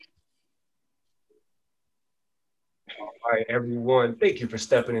All right, everyone. Thank you for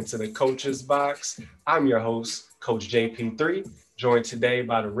stepping into the coach's box. I'm your host, Coach JP3, joined today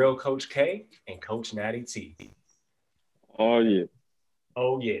by the real Coach K and Coach Natty T. Oh yeah,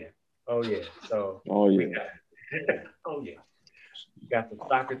 Oh yeah, oh yeah. So oh we yeah. got, oh yeah, got some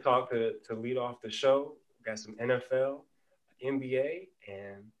soccer talk to lead off the show. Got some NFL, NBA,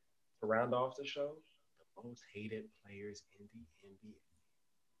 and to round off the show, the most hated players in the NBA.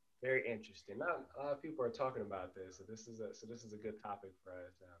 Very interesting. Not a lot of people are talking about this, so this is a good topic for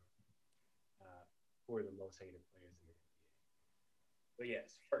us. Who are the most hated players in the NBA? But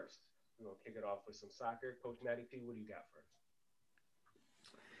yes, first we're gonna kick it off with some soccer. Coach Natty T, what do you got first?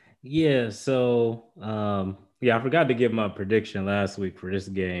 Yeah, I forgot to give my prediction last week for this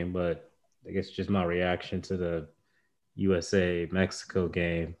game, but I guess just my reaction to the USA Mexico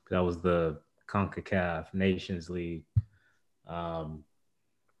game. That was the CONCACAF Nations League. Um,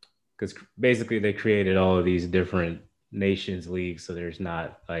 because basically they created all of these different nations leagues, so there's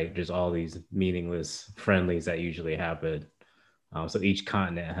not like just all these meaningless friendlies that usually happen. So each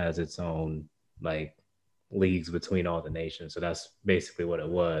continent has its own like leagues between all the nations. So that's basically what it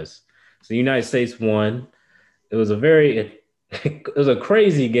was. So the United States won. It was a very it was a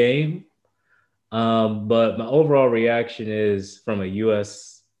crazy game. But my overall reaction is from a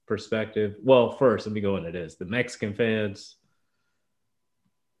US perspective. Well, first let me go into this. The Mexican fans,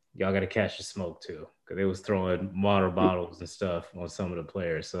 y'all got to catch the smoke too, because they was throwing water bottles and stuff on some of the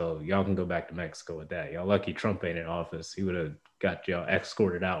players. So y'all can go back to Mexico with that. Y'all lucky Trump ain't in office. He would have got y'all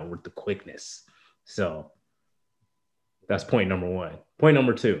escorted out with the quickness. So that's point number one. Point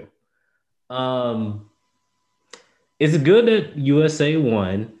number two. Um, it's good that USA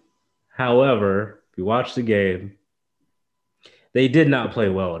won. However, if you watch the game, they did not play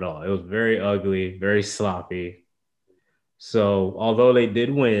well at all. It was very ugly, very sloppy. So, although they did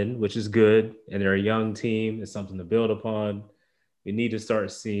win, which is good, and they're a young team, it's something to build upon. We need to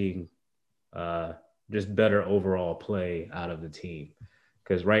start seeing uh, just better overall play out of the team,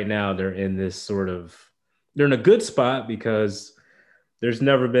 because right now they're in a good spot because there's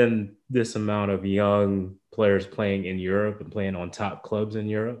never been this amount of young players playing in Europe and playing on top clubs in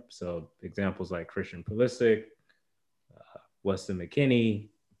Europe. So examples like Christian Pulisic, Weston McKinney,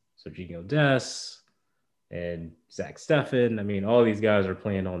 Serginho Dest, and Zach Steffen. I mean, all these guys are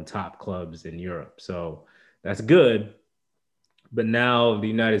playing on top clubs in Europe. So that's good. But now the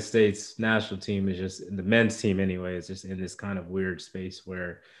United States national team is just the men's team anyway, is just in this kind of weird space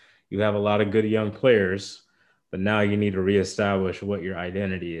where you have a lot of good young players, but now you need to reestablish what your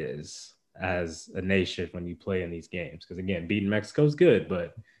identity is as a nation when you play in these games. Because again, beating Mexico is good,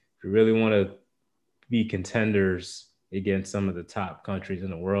 but if you really want to be contenders against some of the top countries in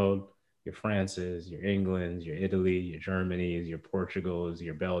the world, your France's, your England's, your Italy, your Germany's, your Portugal's,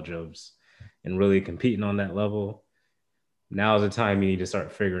 your Belgium's, and really competing on that level. Now is the time you need to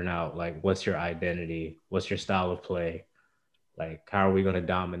start figuring out like what's your identity, what's your style of play, like how are we going to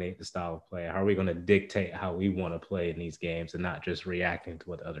dominate the style of play, how are we going to dictate how we want to play in these games and not just reacting to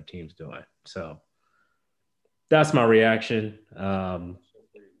what the other team's doing. So that's my reaction. So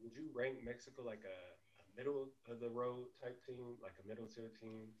would you rank Mexico like a middle of the road type team, like a middle tier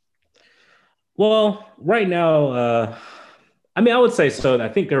team? Well, right now, I mean, I would say so. I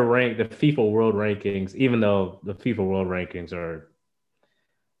think they're ranked the FIFA World Rankings, even though the FIFA World Rankings are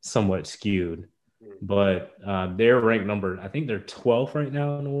somewhat skewed, Mm-hmm. but they're ranked number. I think they're 12th right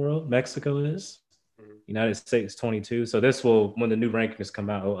now in the world. Mexico is. Mm-hmm. United States 22. So this will, when the new rankings come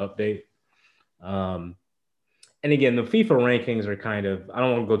out, it'll update. Um, and again, the FIFA rankings are kind of. I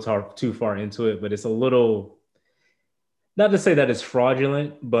don't want to go too far into it, but it's a little. Not to say that it's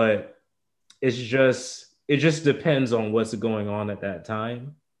fraudulent, but it just depends on what's going on at that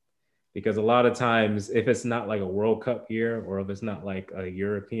time, because a lot of times if it's not like a World Cup year or if it's not like a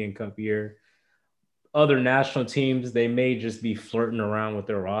European Cup year, other national teams they may just be flirting around with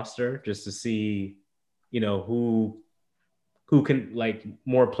their roster just to see, who can like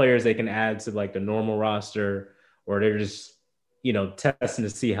more players they can add to like the normal roster, or they're just testing to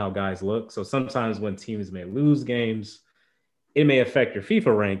see how guys look. So sometimes when teams may lose games, it may affect your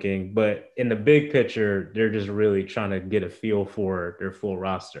FIFA ranking, but in the big picture, they're just really trying to get a feel for their full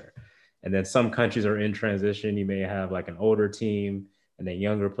roster. And then some countries are in transition. You may have like an older team and then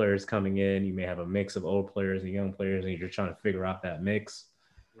younger players coming in. You may have a mix of old players and young players, and you're trying to figure out that mix.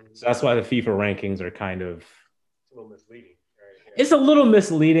 Mm-hmm. So that's why the FIFA rankings are kind of It's a little misleading, right? Yeah. it's a little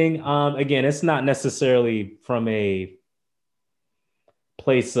misleading. Again, it's not necessarily from a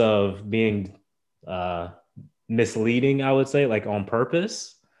place of being uh, misleading, I would say, like on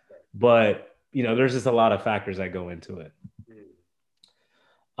purpose. Right. But there's just a lot of factors that go into it.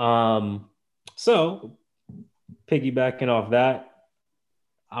 Mm-hmm. Um, so piggybacking off that,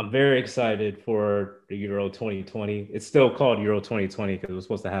 I'm very excited for the Euro 2020. It's still called Euro 2020 because it was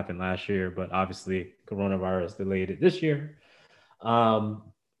supposed to happen last year, but obviously coronavirus delayed it this year. I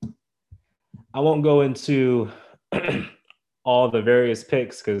won't go into all the various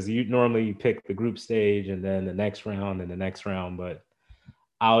picks because you normally pick the group stage and then the next round and the next round, but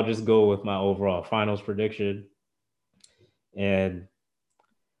I'll just go with my overall finals prediction. And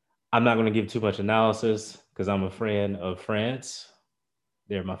I'm not going to give too much analysis because I'm a fan of France.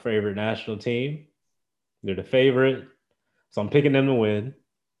 They're my favorite national team. They're the favorite. So I'm picking them to win.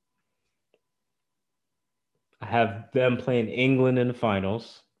 I have them playing England in the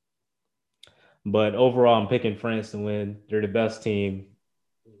finals. But overall, I'm picking France to win. They're the best team.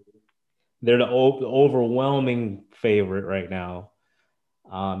 They're the overwhelming favorite right now.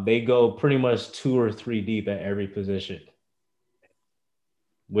 They go pretty much 2 or 3 deep at every position,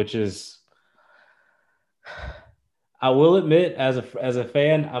 which is, I will admit, as a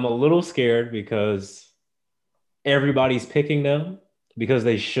fan, I'm a little scared because everybody's picking them because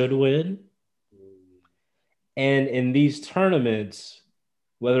they should win. And in these tournaments,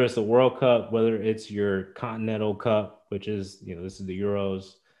 whether it's the World Cup, whether it's your Continental Cup, which is, this is the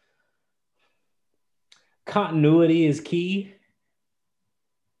Euros, continuity is key.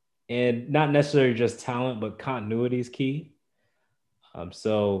 And not necessarily just talent, but continuity is key.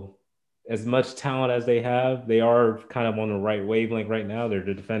 So as much talent as they have, they are kind of on the right wavelength right now. They're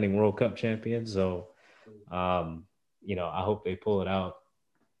the defending World Cup champions. So, I hope they pull it out.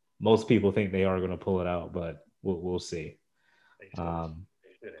 Most people think they are going to pull it out, but we'll see.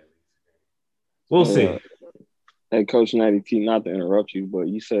 We'll see. Hey, Coach Natty T, not to interrupt you, but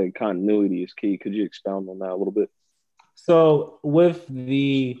you said continuity is key. Could you expound on that a little bit? So with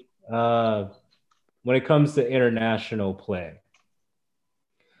the when it comes to international play,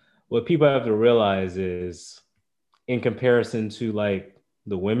 what people have to realize is in comparison to like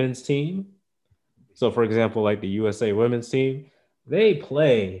the women's team. So for example, like the USA women's team, they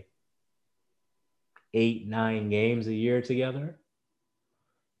play 8-9 games a year together.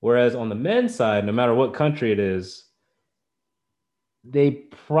 Whereas on the men's side, no matter what country it is, they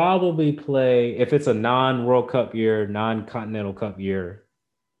probably play, if it's a non-World Cup year, non-Continental Cup year,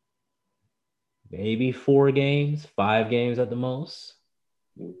 maybe 4 games, 5 games at the most.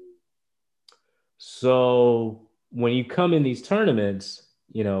 So when you come in these tournaments,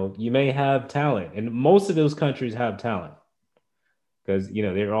 you may have talent, and most of those countries have talent because,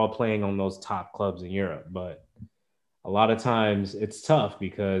 they're all playing on those top clubs in Europe. But a lot of times it's tough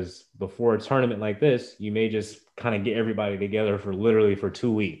because before a tournament like this, you may just kind of get everybody together for literally for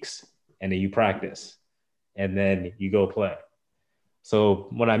 2 weeks, and then you practice and then you go play. So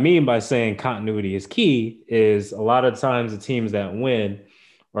what I mean by saying continuity is key is a lot of times the teams that win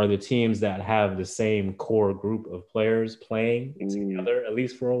are the teams that have the same core group of players playing together, at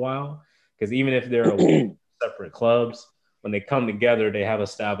least for a while. Because even if they're separate clubs, when they come together, they have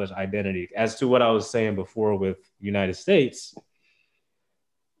established identity. As to what I was saying before with United States,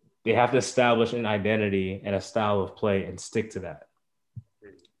 they have to establish an identity and a style of play and stick to that.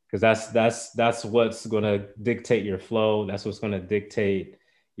 Because that's what's going to dictate your flow. That's what's going to dictate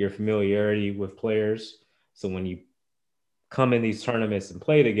your familiarity with players. So when you come in these tournaments and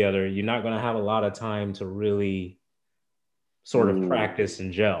play together, you're not going to have a lot of time to really sort of practice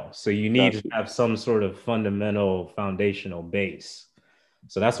and gel. So you need to have some sort of fundamental foundational base.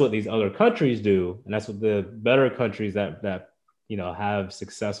 So that's what these other countries do. And that's what the better countries that have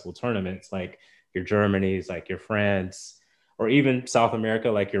successful tournaments, like your Germany's, like your France, or even South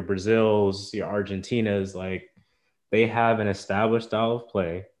America, like your Brazils, your Argentinas, like they have an established style of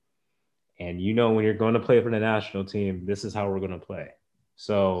play. And when you're going to play for the national team, this is how we're going to play.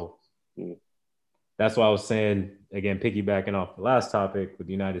 So that's why I was saying, again, piggybacking off the last topic with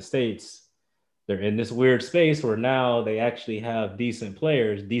the United States, they're in this weird space where now they actually have decent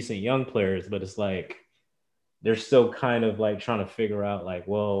players, decent young players, but it's like they're still kind of like trying to figure out like,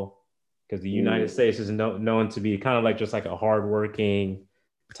 well, because the United States is known to be kind of like just like a hardworking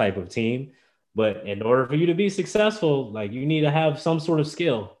type of team. But in order for you to be successful, like you need to have some sort of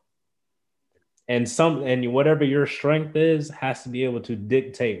skill. And whatever your strength is has to be able to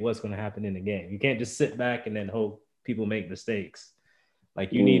dictate what's going to happen in the game. You can't just sit back and then hope people make mistakes.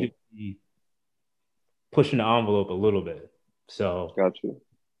 Like you need to be pushing the envelope a little bit. So Got you.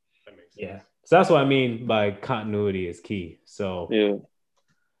 Yeah. So that's what I mean by continuity is key. So yeah,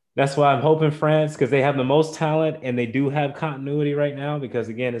 that's why I'm hoping France, because they have the most talent and they do have continuity right now, because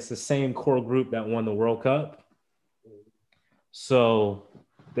again, it's the same core group that won the World Cup. So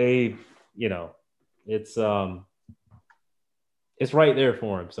they, it's right there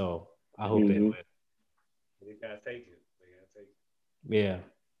for him. So I hope they win. They gotta take it. They gotta take it. Yeah.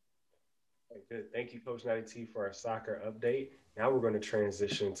 Okay, good. Thank you, Coach Natty T, for our soccer update. Now we're going to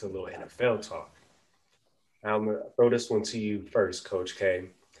transition to a little NFL talk. I'm going to throw this one to you first, Coach K.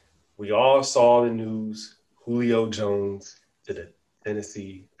 We all saw the news, Julio Jones to the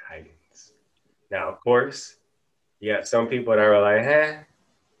Tennessee Titans. Now, of course, you got some people that are like,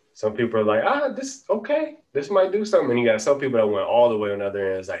 Some people are like, this okay. This might do something. And you got some people that went all the way on the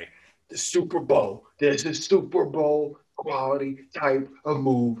other end. It's like, the Super Bowl. This is Super Bowl quality type of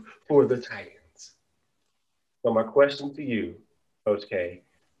move for the Titans. So my question to you, Coach K,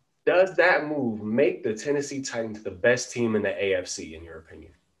 does that move make the Tennessee Titans the best team in the AFC, in your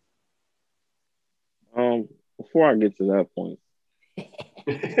opinion? Before I get to that point,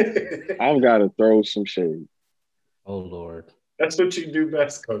 I've got to throw some shade. Oh Lord. That's what you do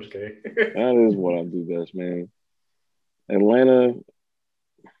best, Coach K. That is what I do best, man. Atlanta.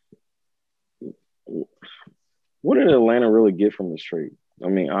 What did Atlanta really get from this trade? I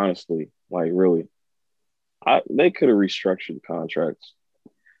mean, honestly, like really, they could have restructured contracts.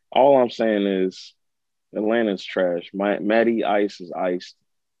 All I'm saying is Atlanta's trash. Matty Ice is iced.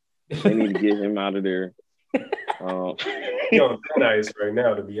 They need to get him out of there. He on thin ice right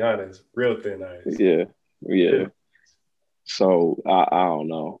now, to be honest. Real thin ice. Yeah. So I don't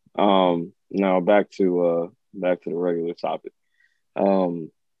know. Now back to the regular topic. Are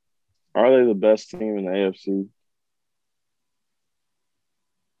they the best team in the AFC?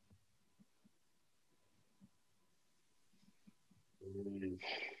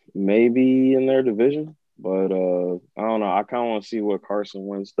 Maybe in their division, but I don't know. I kind of want to see what Carson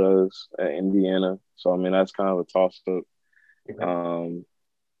Wentz does at Indiana. So I mean, that's kind of a toss up. Okay.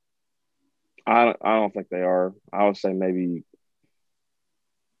 I don't think they are. I would say maybe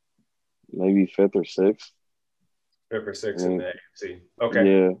fifth or sixth. Fifth or sixth in the AFC.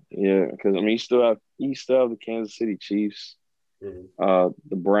 Okay. Yeah. Because I mean, you still have the Kansas City Chiefs, the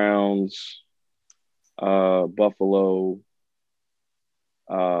Browns, Buffalo,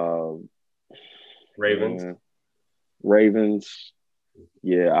 Ravens.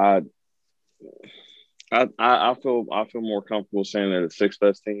 Yeah, I feel more comfortable saying they're the sixth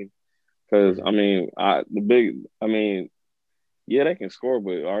best team because yeah, they can score,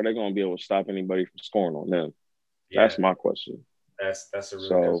 but are they going to be able to stop anybody from scoring on them? Yeah. That's my question. That's a really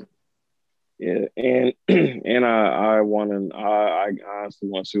good. Yeah, and I honestly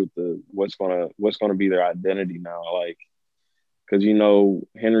want to see what's gonna be their identity now, like, because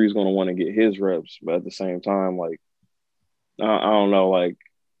Henry's gonna want to get his reps, but at the same time, like, I don't know, like,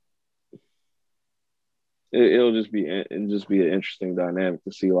 it'll just be an interesting dynamic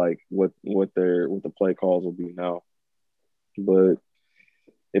to see like what the play calls will be now. But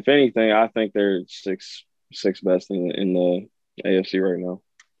if anything, I think they're six best in the AFC right now.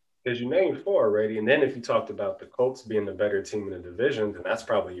 Because you named four already, and then if you talked about the Colts being the better team in the division, then that's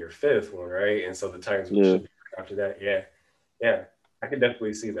probably your fifth one, right? And so the Titans should be after that. Yeah, I can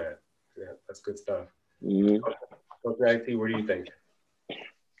definitely see that. Yeah, that's good stuff. Coach Natty T, what do you think?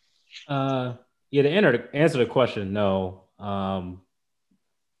 To answer the question, no.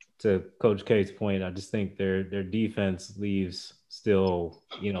 To Coach K's point, I just think their defense leaves still,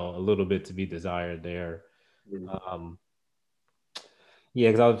 a little bit to be desired there.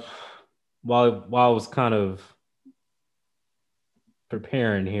 Because while I was kind of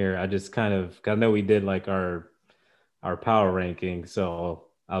preparing here, I just I know we did like our power ranking, so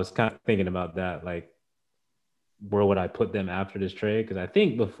I was kind of thinking about that, like, where would I put them after this trade? Because I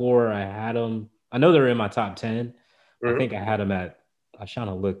think before I had them, I know they're in my top 10. I think I had them I was trying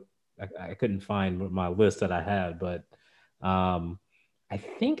to look, I couldn't find my list that I had, but I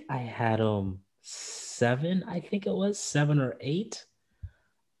think I had them 7. I think it was 7 or 8.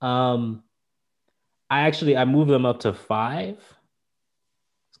 I moved them up to 5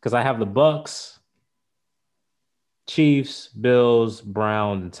 because I have the Bucks, Chiefs, Bills,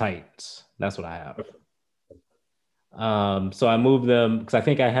 Browns, and Titans. That's what I have. So I moved them because I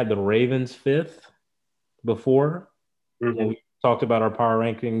think I had the Ravens 5th before when we talked about our power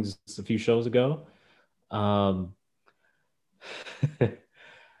rankings a few shows ago.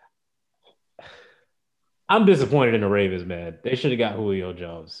 I'm disappointed in the Ravens, man. They should have got Julio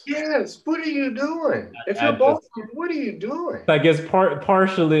Jones. Yes. What are you doing? If you're Boston, what are you doing? I guess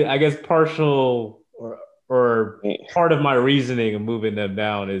partial or part of my reasoning of moving them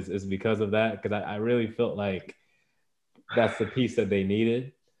down is because of that, because I really felt like that's the piece that they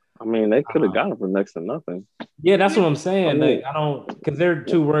needed. I mean, they could have gotten for next to nothing. Yeah, that's what I'm saying. Like, I don't, because they're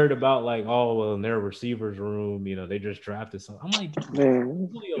too worried about like, oh, well, in their receivers room, they just drafted something. I'm like,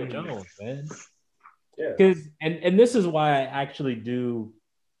 Julio Jones, man. Yeah. Because and this is why I actually do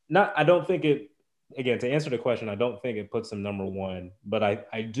not. I don't think it again, to answer the question, I don't think it puts him number one, but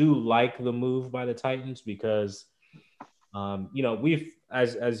I do like the move by the Titans because, we've,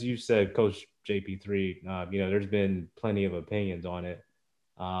 as you said, Coach JP3, there's been plenty of opinions on it.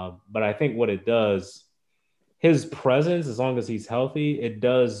 But I think what it does, his presence, as long as he's healthy, it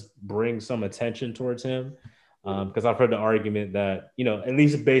does bring some attention towards him. Because I've heard the argument that, at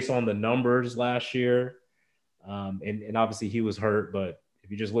least based on the numbers last year, and obviously he was hurt, but if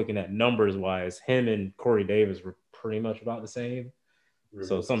you're just looking at numbers wise, him and Corey Davis were pretty much about the same.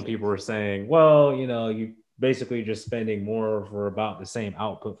 So some people were saying, well, you basically just spending more for about the same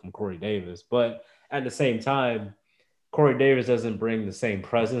output from Corey Davis. But at the same time, Corey Davis doesn't bring the same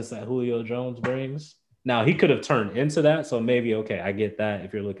presence that Julio Jones brings. Now, he could have turned into that. So maybe, okay, I get that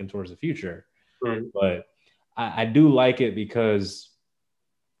if you're looking towards the future. But I do like it because,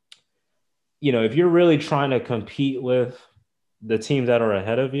 if you're really trying to compete with the teams that are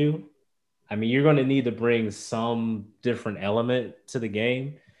ahead of you, I mean, you're going to need to bring some different element to the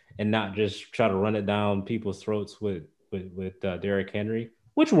game and not just try to run it down people's throats with Derrick Henry,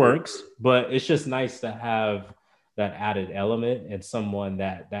 which works, but it's just nice to have that added element and someone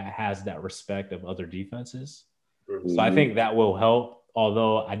that has that respect of other defenses. So I think that will help,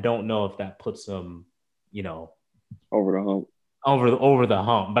 although I don't know if that puts them, over the hump. Over the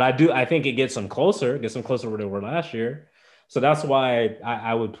hump. But I think it gets them closer where they were last year. So that's why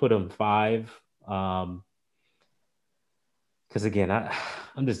I would put them 5. Because again,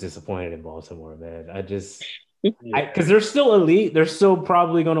 I'm just disappointed in Baltimore, man. Because they're still elite. They're still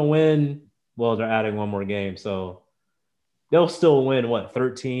probably going to win. Well, they're adding one more game, so they'll still win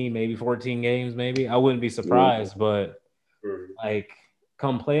 13, maybe 14 games, maybe. I wouldn't be surprised, but like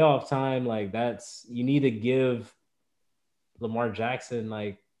come playoff time, like you need to give Lamar Jackson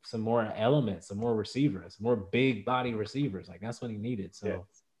like some more elements, some more receivers, more big body receivers. Like that's what he needed. So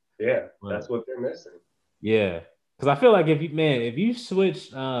that's what they're missing. Yeah. Because I feel like if you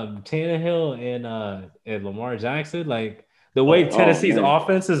switch Tannehill and Lamar Jackson, like the way Tennessee's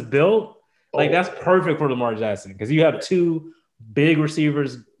offense is built, like that's perfect for Lamar Jackson. Because you have two big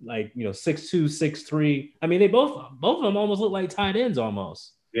receivers, like 6'2", 6'3". I mean, they both of them almost look like tight ends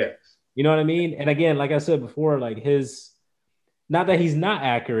almost. Yes. You know what I mean? And again, like I said before, like not that he's not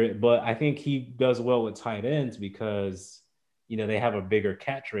accurate, but I think he does well with tight ends because they have a bigger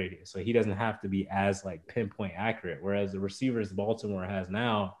catch radius, so he doesn't have to be as like pinpoint accurate. Whereas the receivers Baltimore has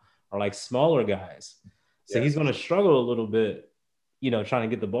now are like smaller guys, so he's going to struggle a little bit, trying to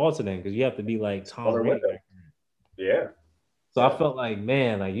get the ball to them because you have to be like Tom Brady. Yeah. So I felt like,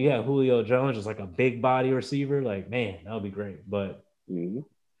 man, like you have Julio Jones, just like a big body receiver, like man, that would be great. But that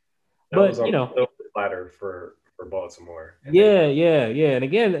was on the platter for Baltimore. And and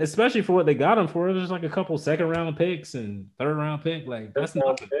again, especially for what they got him for, it was just like a couple second-round picks and third-round pick. Like that's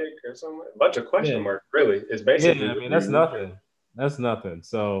nothing. Or something. A bunch of question marks, really. It's basically. I mean, that's nothing. That's nothing.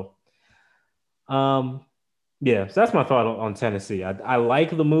 So, so that's my thought on Tennessee. I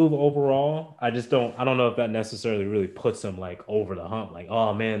like the move overall. I don't know if that necessarily really puts them like over the hump. Like,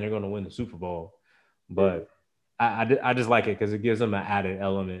 oh man, they're going to win the Super Bowl. But I just like it because it gives them an added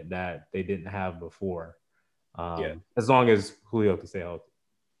element that they didn't have before. As long as Julio can stay healthy.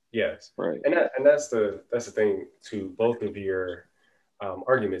 Yes, right. And that's the thing to both of your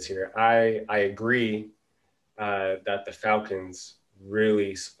arguments here. I agree that the Falcons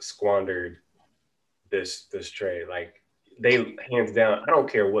really squandered this trade. Like they hands down. I don't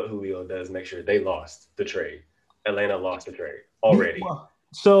care what Julio does next year. They lost the trade. Atlanta lost the trade already.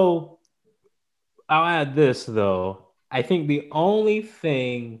 So I'll add this though. I think the only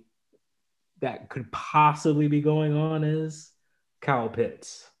thing that could possibly be going on is Kyle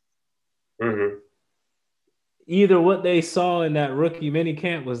Pitts. Either what they saw in that rookie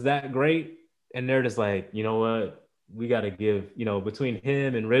minicamp was that great, and they're just like, you know what, we got to give, between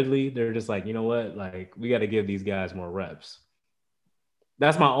him and Ridley, they're just like, you know what, like we got to give these guys more reps.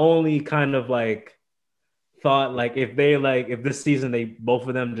 That's my only kind of like thought. Like if this season they both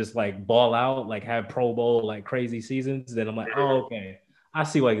of them just like ball out, like have Pro Bowl like crazy seasons, then I'm like, oh okay, I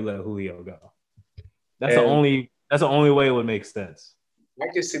see why you let Julio go. That's the only way it would make sense. I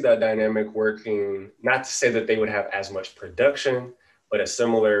can see that dynamic working, not to say that they would have as much production, but a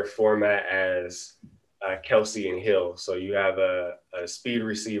similar format as Kelsey and Hill. So you have a speed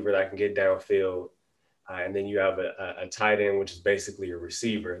receiver that can get downfield, and then you have a tight end, which is basically a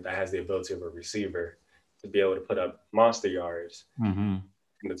receiver that has the ability of a receiver to be able to put up monster yards in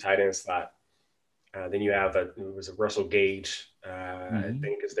the tight end slot. Then you have it was a Russell Gage, I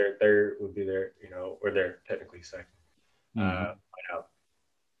think is their third, would be their, or they're technically second.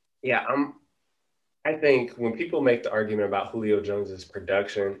 I think when people make the argument about Julio Jones's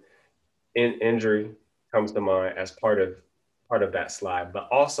production, injury comes to mind as part of that slide. But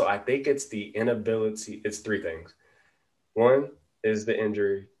also, I think it's the inability. It's three things. One is the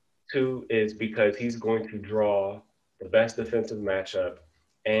injury. Two is because he's going to draw the best defensive matchup,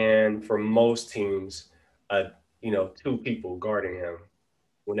 and for most teams, uh, two people guarding him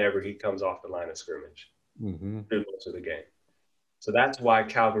whenever he comes off the line of scrimmage through most of the game. So that's why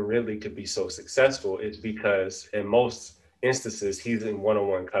Calvin Ridley could be so successful, is because in most instances he's in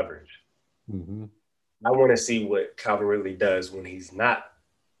one-on-one coverage. I want to see what Calvin Ridley does when he's not,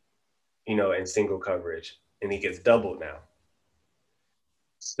 in single coverage and he gets doubled now.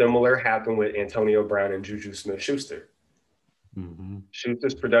 Similar happened with Antonio Brown and Juju Smith-Schuster.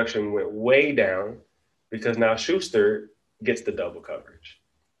 Schuster's production went way down because now Schuster gets the double coverage.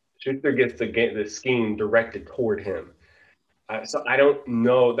 Schuster gets the scheme directed toward him. So I don't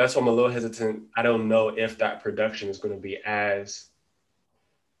know. That's why I'm a little hesitant. I don't know if that production is going to be as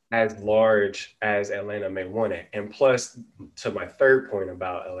large as Atlanta may want it. And plus, to my third point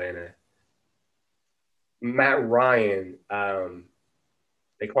about Atlanta, Matt Ryan,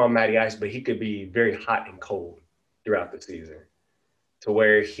 they call him Matty Ice, but he could be very hot and cold throughout the season, to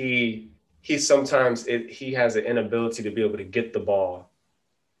where he sometimes he has an inability to be able to get the ball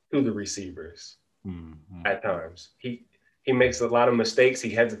to the receivers at times. He makes a lot of mistakes. He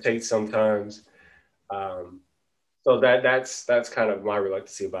hesitates sometimes. So that's kind of my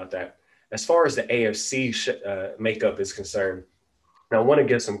reluctance about that. As far as the AFC makeup is concerned, now I want to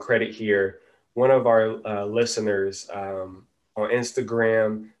give some credit here. One of our listeners on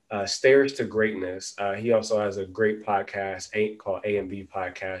Instagram, Stairs to Greatness, he also has a great podcast called A&B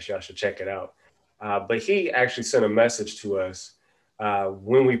Podcast. Y'all should check it out. But he actually sent a message to us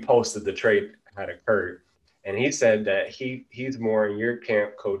when we posted the trade had occurred. And he said that he's more in your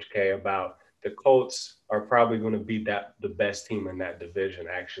camp, Coach K, about the Colts are probably going to be the best team in that division,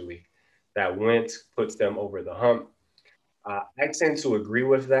 actually. That Wentz puts them over the hump. I tend to agree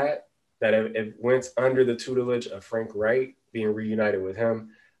with that if Wentz under the tutelage of Frank Wright, being reunited with him,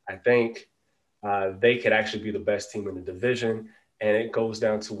 I think they could actually be the best team in the division. And it goes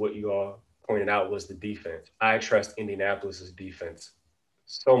down to what you all pointed out was the defense. I trust Indianapolis's defense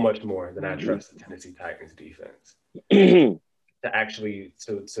so much more than I trust the Tennessee Titans defense to actually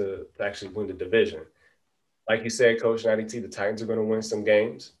win the division. Like you said, Coach Natty T, the Titans are going to win some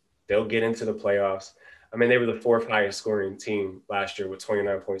games. They'll get into the playoffs. I mean, they were the fourth highest scoring team last year with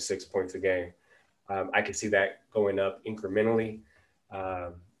 29.6 points a game. I can see that going up incrementally.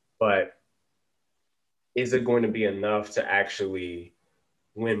 But is it going to be enough to actually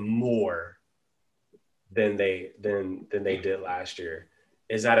win more than they did last year?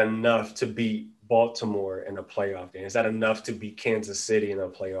 Is that enough to beat Baltimore in a playoff game? Is that enough to beat Kansas City in a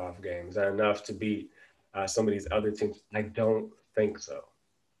playoff game? Is that enough to beat some of these other teams? I don't think so.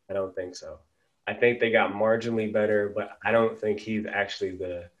 I think they got marginally better, but I don't think he's actually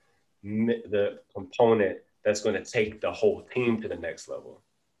the component that's going to take the whole team to the next level.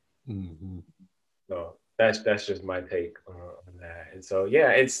 So that's just my take on that. And so,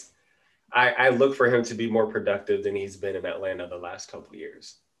 yeah, I look for him to be more productive than he's been in Atlanta the last couple of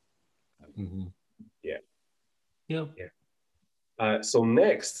years. Yeah. So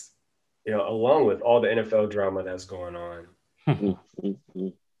next, along with all the NFL drama that's going on,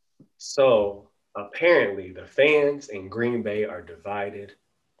 so apparently the fans in Green Bay are divided.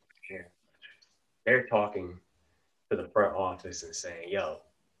 And they're talking to the front office and saying, yo,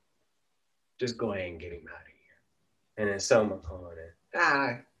 just go ahead and get him out of here. And then some are calling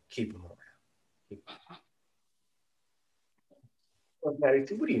it, keep him around. Well, Natty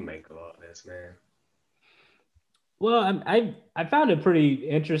T, what do you make of all this, man? Well, I found it pretty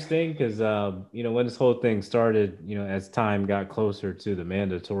interesting because when this whole thing started, as time got closer to the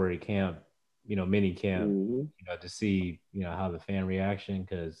mandatory camp, mini camp, to see how the fan reaction,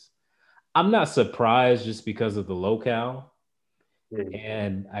 because I'm not surprised just because of the locale,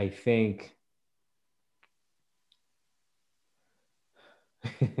 and I think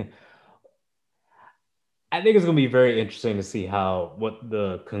it's going to be very interesting to see what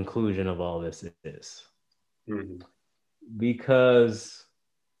the conclusion of all this is. Because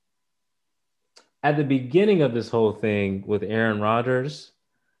at the beginning of this whole thing with Aaron Rodgers,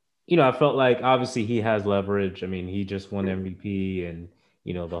 I felt like obviously he has leverage. I mean, he just won MVP and,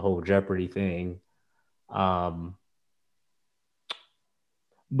 the whole Jeopardy thing. But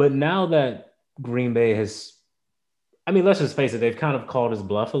now that Green Bay has, let's just face it, they've kind of called his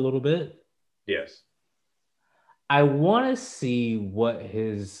bluff a little bit. Yes. I want to see what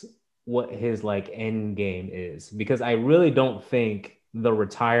his like end game is, because I really don't think the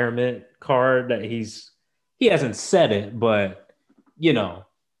retirement card that he hasn't said it, but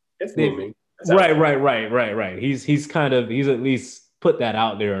It's looming. Right. He's at least put that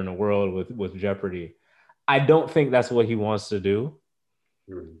out there in the world with Jeopardy. I don't think that's what he wants to do.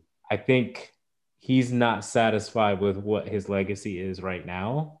 Mm-hmm. I think he's not satisfied with what his legacy is right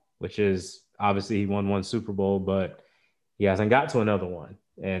now, which is obviously he won one Super Bowl, but he hasn't got to another one.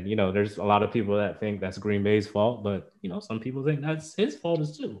 And, there's a lot of people that think that's Green Bay's fault, but, some people think that's his fault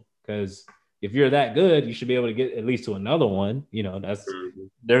as too. Because if you're that good, you should be able to get at least to another one.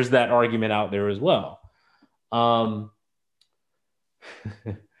 There's that argument out there as well.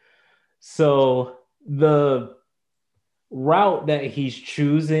 So the route that he's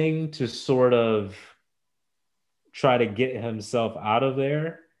choosing to sort of try to get himself out of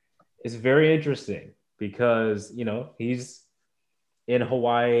there is very interesting because, he's in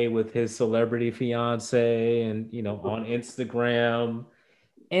Hawaii with his celebrity fiance and, on Instagram.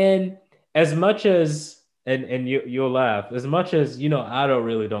 And as much as, and you'll laugh, as much as, I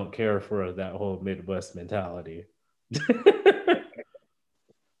don't care for that whole Midwest mentality.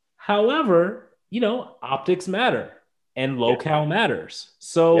 However, optics matter and locale matters.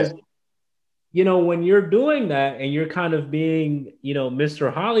 So, when you're doing that and you're kind of being,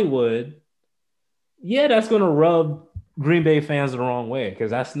 Mr. Hollywood, that's going to rub Green Bay fans the wrong way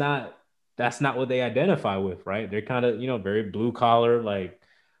because that's not what they identify with, right? They're kind of, very blue collar, like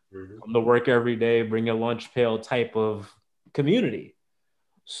come to work every day, bring a lunch pail type of community.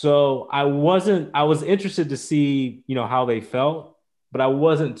 So I was interested to see, how they felt, but I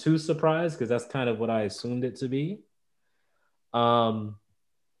wasn't too surprised because that's kind of what I assumed it to be.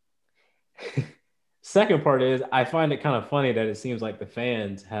 Second part is I find it kind of funny that it seems like the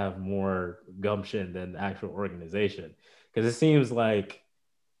fans have more gumption than the actual organization because it seems like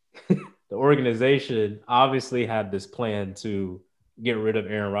the organization obviously had this plan to get rid of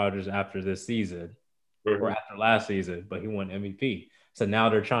Aaron Rodgers after this season or after last season, but he won MVP. So now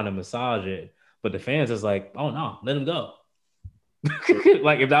they're trying to massage it, but the fans is like, oh no, let him go.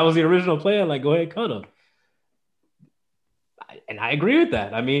 Like if that was the original plan, like go ahead, cut him. And I agree with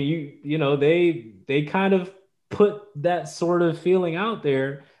that. I mean, they kind of put that sort of feeling out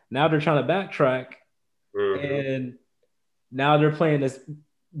there. Now they're trying to backtrack, and now they're playing this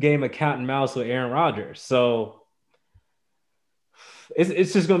game of cat and mouse with Aaron Rodgers. So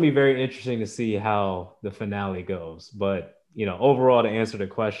it's just going to be very interesting to see how the finale goes. But overall, to answer the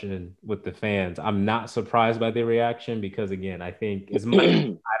question with the fans, I'm not surprised by the reaction because again, I think as much as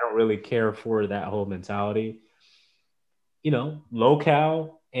I don't really care for that whole mentality.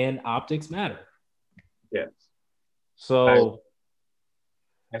 Locale and optics matter. Yes. So,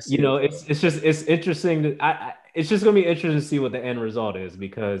 it's interesting. It's just going to be interesting to see what the end result is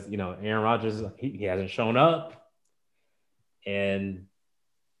because, Aaron Rodgers, he hasn't shown up. And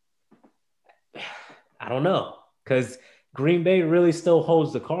I don't know because Green Bay really still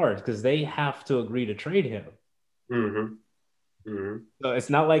holds the cards because they have to agree to trade him. So it's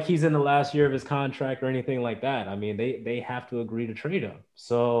not like he's in the last year of his contract or anything like that. I mean, they have to agree to trade him.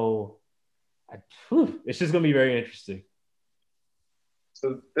 So it's just going to be very interesting.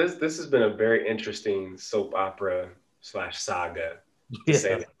 So this has been a very interesting soap opera / saga, to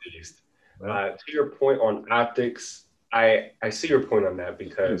say the least. To your point on optics, I see your point on that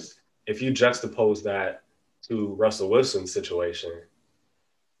because if you juxtapose that to Russell Wilson's situation,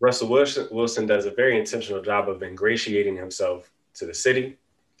 Russell Wilson does a very intentional job of ingratiating himself to the city.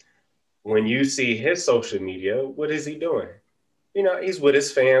 When you see his social media, what is he doing? He's with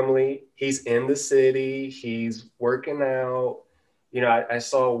his family. He's in the city. He's working out. I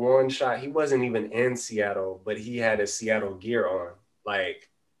saw one shot. He wasn't even in Seattle, but he had his Seattle gear on, like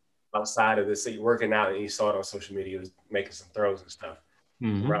outside of the city, working out. And you saw it on social media. He was making some throws and stuff.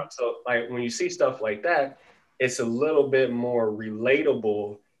 So, like, when you see stuff like that, it's a little bit more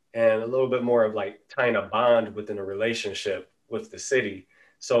relatable and a little bit more of like tying a bond within a relationship with the city.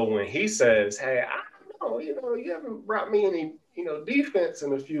 So when he says, hey, I don't know, you haven't brought me any, defense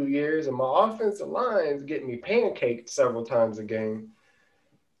in a few years and my offensive line's getting me pancaked several times a game,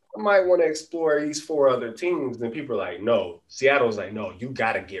 I might want to explore these 4 other teams. And people are like, no. Seattle's like, no, you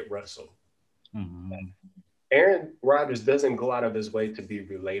got to get Russell. Aaron Rodgers doesn't go out of his way to be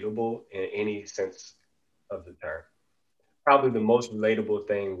relatable in any sense of the term. Probably the most relatable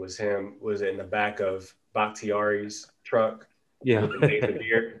thing was in the back of Bakhtiari's truck. Yeah. With the case of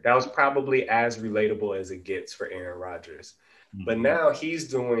beer. That was probably as relatable as it gets for Aaron Rodgers. But now he's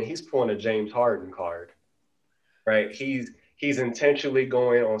pulling a James Harden card, right? He's intentionally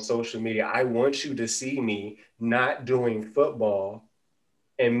going on social media. I want you to see me not doing football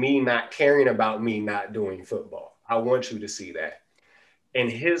and me not caring about me not doing football. I want you to see that. In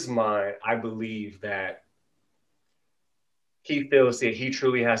his mind, I believe that he feels that he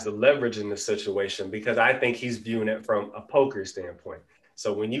truly has the leverage in this situation because I think he's viewing it from a poker standpoint.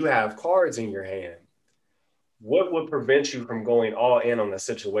 So when you have cards in your hand, what would prevent you from going all in on a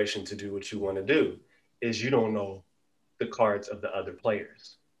situation to do what you want to do is you don't know the cards of the other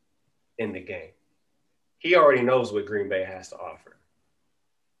players in the game. He already knows what Green Bay has to offer.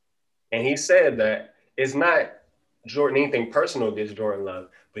 And he said that it's not Jordan anything personal against Jordan Love,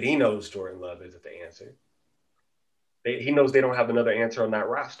 but he knows Jordan Love isn't the answer. He knows they don't have another answer on that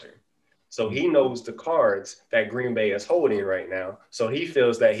roster. So he knows the cards that Green Bay is holding right now. So he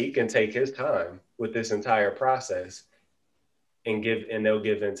feels that he can take his time with this entire process and they'll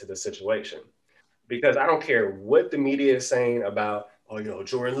give into the situation. Because I don't care what the media is saying about, oh,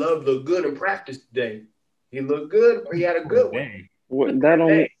 Jordan Love looked good in practice today. He looked good or he had a good one.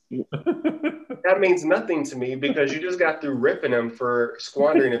 That means nothing to me because you just got through ripping him for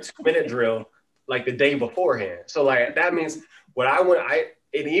squandering a 2-minute drill like the day beforehand. So like that means what I want,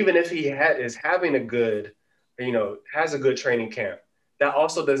 and even if he is having a good, has a good training camp, that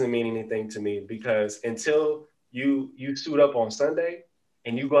also doesn't mean anything to me because until you suit up on Sunday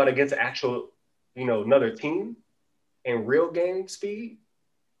and you go out against actual, another team in real game speed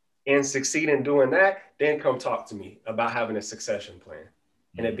and succeed in doing that, then come talk to me about having a succession plan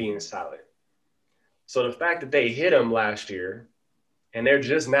and it being solid. So the fact that they hit him last year and they're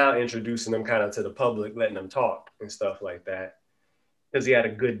just now introducing him kind of to the public, letting them talk and stuff like that, because he had a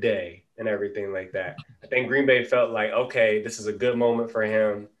good day and everything like that. I think Green Bay felt like, okay, this is a good moment for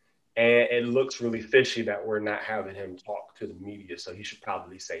him. And it looks really fishy that we're not having him talk to the media. So he should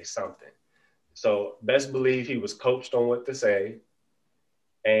probably say something. So best believe he was coached on what to say.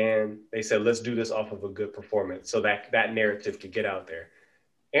 And they said, let's do this off of a good performance so that that narrative could get out there.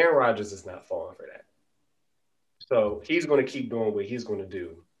 Aaron Rodgers is not falling for that. So he's going to keep doing what he's going to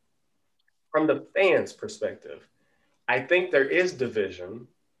do. From the fans' perspective, I think there is division,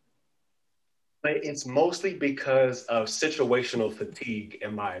 but it's mostly because of situational fatigue,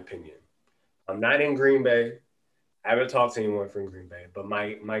 in my opinion. I'm not in Green Bay. I haven't talked to anyone from Green Bay, but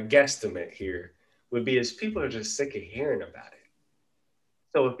my guesstimate here would be is people are just sick of hearing about it.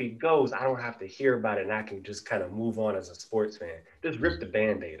 So if he goes, I don't have to hear about it and I can just kind of move on as a sports fan. Just rip the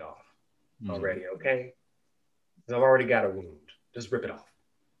Band-Aid off already, okay? Because I've already got a wound. Just rip it off.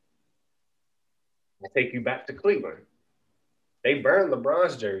 I'll take you back to Cleveland. They burned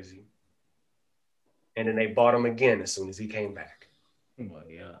LeBron's jersey, and then they bought him again as soon as he came back. Well,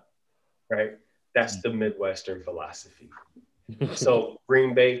 yeah. Right? That's the Midwestern philosophy. So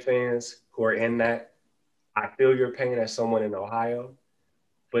Green Bay fans who are in that, I feel your pain as someone in Ohio,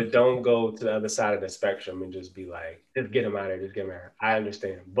 but don't go to the other side of the spectrum and just be like, just get him out of here, just get him out of here. I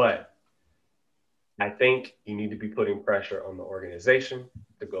understand. But I think you need to be putting pressure on the organization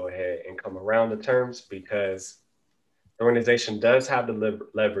to go ahead and come around the terms because the organization does have the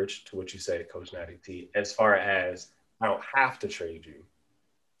leverage to what you say, Coach Natty T, as far as I don't have to trade you.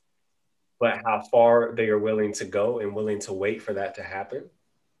 But how far they are willing to go and willing to wait for that to happen,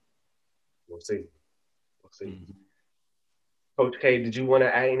 we'll see. We'll see. Mm-hmm. Coach K, did you want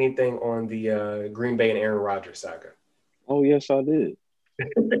to add anything on the Green Bay and Aaron Rodgers saga? Oh, yes, I did.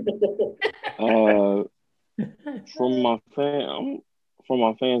 From my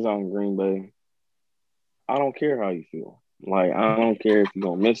fans out in Green Bay, I don't care how you feel. Like, I don't care if you're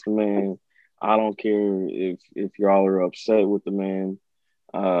gonna miss the man. I don't care if y'all are upset with the man.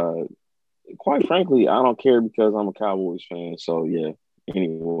 Quite frankly, I don't care because I'm a Cowboys fan. So yeah.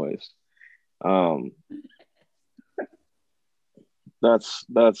 Anyways, that's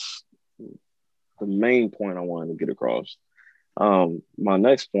the main point I wanted to get across. My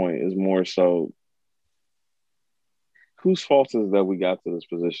next point is more so, whose fault is that we got to this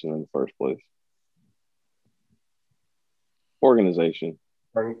position in the first place? Organization.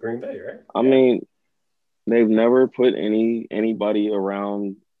 Green Bay, right? I mean, they've never put anybody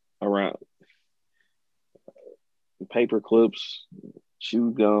around paper clips,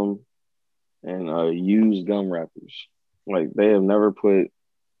 chew gum, and used gum wrappers. Like, they have never put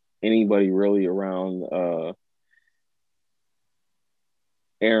anybody really around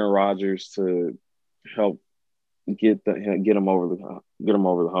Aaron Rodgers to help get him over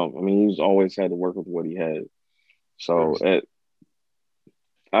the hump. I mean, he's always had to work with what he had. So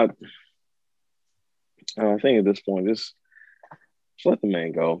I think at this point, just let the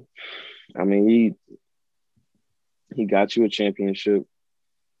man go. I mean, he got you a championship.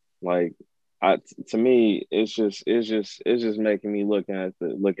 Like, to me, it's just making me look at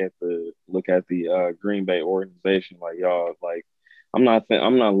the Green Bay organization like, y'all, like, I'm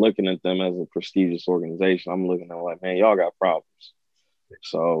not looking at them as a prestigious organization. I'm looking at them like, man, y'all got problems.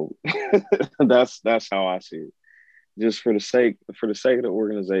 So that's how I see it. just for the sake of the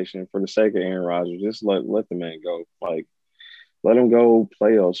organization, for the sake of Aaron Rodgers, just let the man go. Like, let him go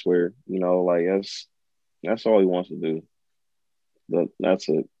play elsewhere. You know, like that's all he wants to do. But that's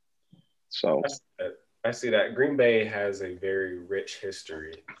it. So I see that Green Bay has a very rich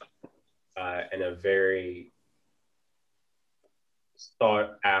history and a very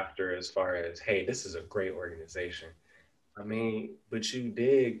sought after as far as, hey, this is a great organization. I mean, but you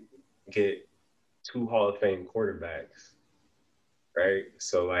did get two Hall of Fame quarterbacks, right?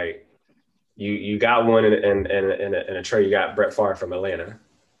 So like you got one in a trade. You got Brett Favre from Atlanta,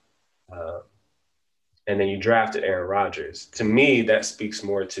 uh, and then you drafted Aaron Rodgers. To me, that speaks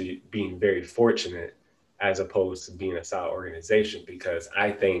more to being very fortunate as opposed to being a solid organization, because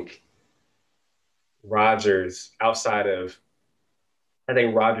I think Rodgers, I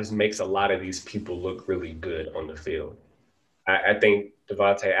think Rodgers makes a lot of these people look really good on the field. I think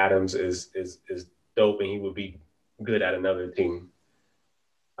Devontae Adams is dope, and he would be good at another team.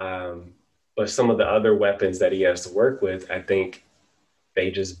 But some of the other weapons that he has to work with, I think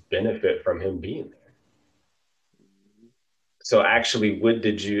they just benefit from him being there. So actually, what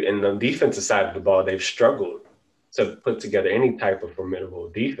did you, in the defensive side of the ball, they've struggled to put together any type of formidable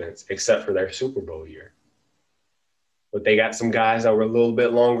defense except for their Super Bowl year. But they got some guys that were a little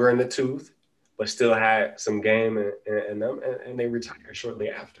bit longer in the tooth, but still had some game in them, and they retired shortly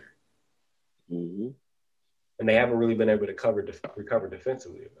after. mm-hmm. And they haven't really been able to recover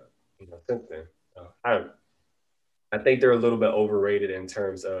defensively, since then. I think they're a little bit overrated in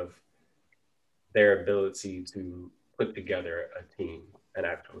terms of their ability to put together a team, an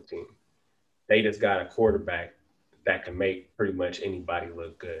actual team. They just got a quarterback that can make pretty much anybody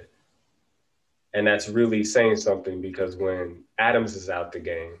look good. And that's really saying something, because when Adams is out the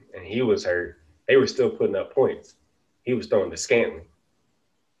game and he was hurt, they were still putting up points. He was throwing to Scantling.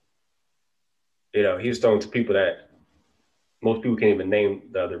 He was throwing to people that most people can't even name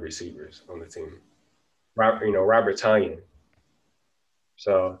the other receivers on the team. Robert Tonyan.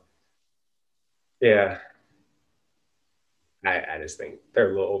 So, yeah, I just think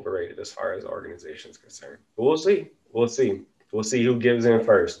they're a little overrated as far as the organization's concerned. But we'll see. We'll see. We'll see who gives in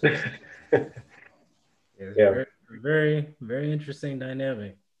first. It's very, very, very interesting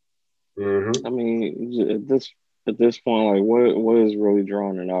dynamic. Mm-hmm. I mean, at this point, like, what is really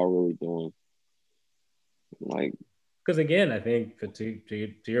drawing and not really doing? Like, because again, I think to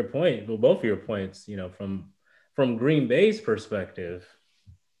your point, well, both of your points, from Green Bay's perspective,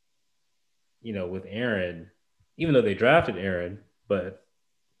 with Aaron, even though they drafted Aaron, but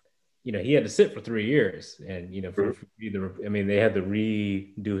he had to sit for 3 years, and they had to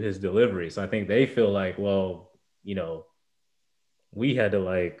redo his delivery. So I think they feel like, well, we had to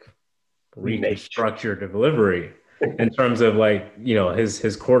like reconstruct your delivery in terms of like,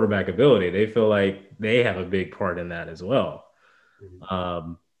 his quarterback ability. They feel like they have a big part in that as well.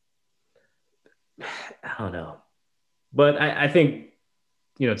 I don't know, but I think,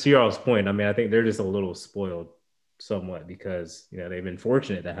 to y'all's point, I mean, I think they're just a little spoiled somewhat, because they've been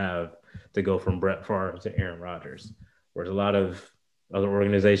fortunate to go from Brett Favre to Aaron Rodgers, whereas a lot of other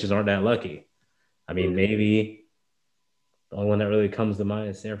organizations aren't that lucky. I mean, maybe the only one that really comes to mind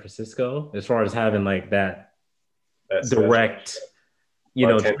is San Francisco, as far as having like that direct,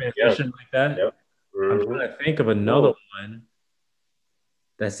 transition like that. Yep. Mm-hmm. I'm trying to think of another one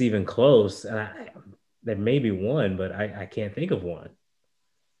that's even close, and there may be one, but I can't think of one.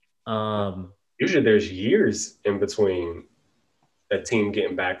 Usually there's years in between a team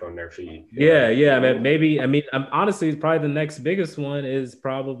getting back on their feet. Yeah. I mean, honestly, probably the next biggest one is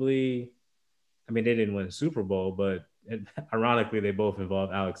probably, I mean, they didn't win the Super Bowl, but ironically, they both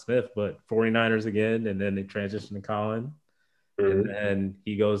involve Alex Smith, but 49ers again, and then they transition to Colin, and then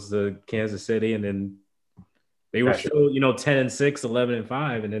he goes to Kansas City, and then they were still, 10-6,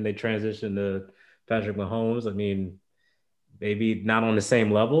 11-5, and then they transitioned to Patrick Mahomes. I mean, maybe not on the same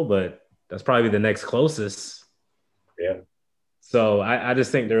level, but that's probably the next closest. Yeah. So I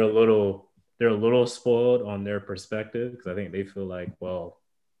just think they're a little spoiled on their perspective, because I think they feel like, well,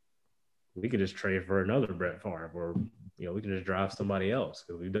 we could just trade for another Brett Favre, or we can just draft somebody else,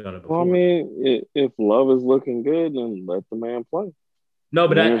 because we've done it before. Well, I mean, if Love is looking good, then let the man play. No,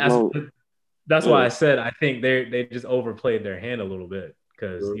 but that's why I said I think they just overplayed their hand a little bit,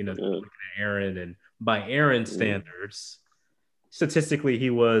 because looking at Aaron, and by Aaron's standards, statistically he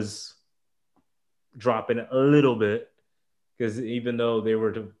was dropping a little bit, because even though they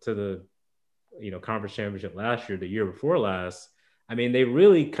were to the conference championship last year, the year before last, I mean, they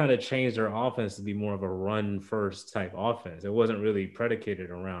really kind of changed their offense to be more of a run first type offense. It wasn't really predicated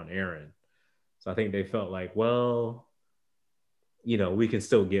around Aaron. So I think they felt like, well, we can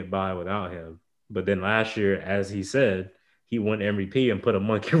still get by without him. But then last year, as he said, he won MVP and put a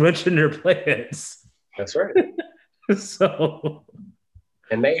monkey wrench in their plans. That's right. So,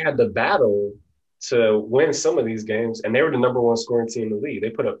 and they had the battle to win some of these games, and they were the number one scoring team in the league. They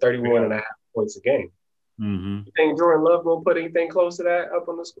put up 31 and a half points a game. mm-hmm. You think Jordan Love gonna put anything close to that up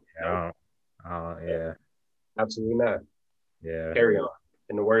on the score? No. Yeah. Absolutely not. Yeah. Carry on.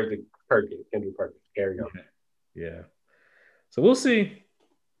 In the words of Perkins, Kendrick Perkins, carry on. Yeah. So we'll see.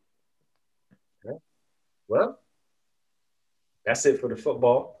 Yeah. Well, that's it for the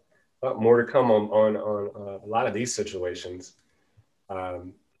football. More to come on a lot of these situations.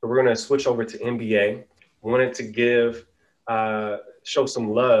 So we're going to switch over to NBA. Wanted to show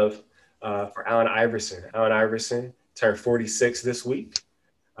some love for Allen Iverson. Allen Iverson turned 46 this week.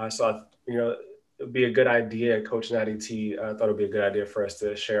 So, it'd be a good idea. Coach Natty T thought it'd be a good idea for us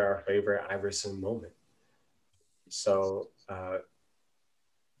to share our favorite Iverson moment. So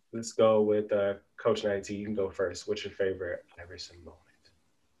let's go with Coach Natty T. You can go first. What's your favorite Iverson moment?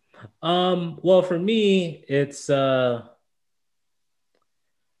 Well, for me, it's I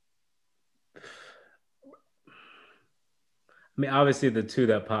mean, obviously the two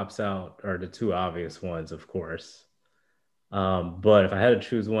that pops out are the two obvious ones, of course. But if I had to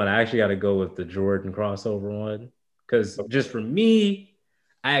choose one, I actually got to go with the Jordan crossover one. Because just for me,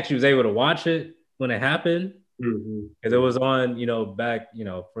 I actually was able to watch it when it happened. Because it was on, back,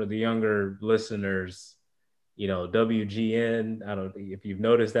 for the younger listeners, WGN. I don't know if you've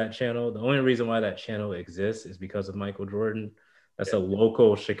noticed that channel. The only reason why that channel exists is because of Michael Jordan. That's a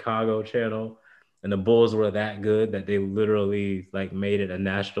local Chicago channel. And the Bulls were that good that they literally made it a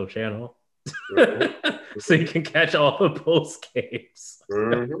national channel. So you can catch all the Bulls games.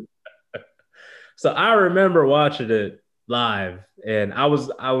 So I remember watching it live, and I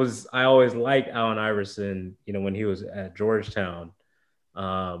always liked Allen Iverson, when he was at Georgetown.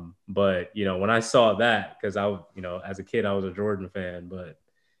 But when I saw that, because as a kid I was a Jordan fan, but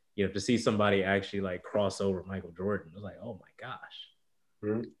to see somebody actually cross over Michael Jordan, I was like, oh my gosh.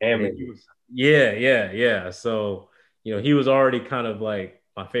 Yeah. So he was already kind of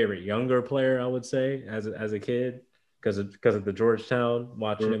my favorite younger player, I would say, as a kid, because of the Georgetown,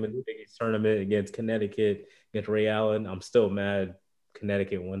 watching him in the Big East tournament against Connecticut, against Ray Allen. I'm still mad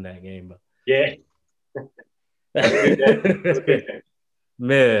Connecticut won that game. Yeah.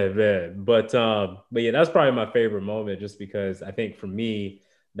 Man. But yeah, that's probably my favorite moment, just because I think for me,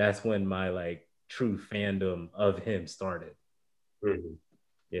 that's when my true fandom of him started.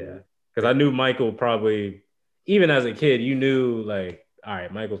 Yeah. Because I knew Michael probably, even as a kid, you knew all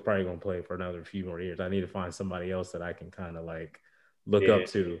right, Michael's probably going to play for another few more years. I need to find somebody else that I can kind of look up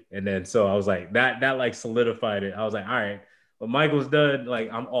to. And then, so I was like, that solidified it. I was like, all right, when Michael's done,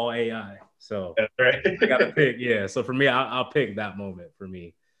 I'm all AI. So that's right. I got to pick. Yeah. So for me, I'll pick that moment for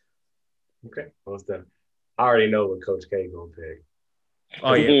me. Okay. Most definitely. I already know what Coach K going to pick.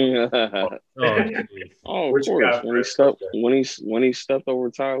 Oh yeah. Of course. When he stepped over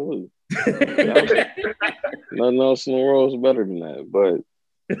Ty Lue. Nothing else in the world is better than that. But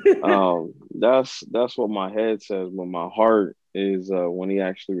that's what my head says, but my heart is when he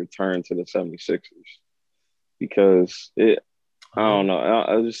actually returned to the 76ers. Because I don't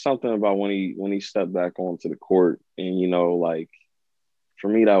know, there's something about when he stepped back onto the court, and for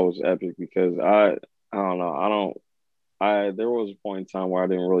me that was epic, because I don't know, there was a point in time where I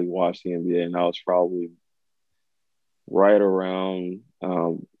didn't really watch the NBA, and I was probably right around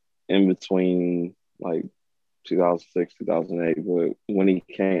in between 2006, 2008. But when he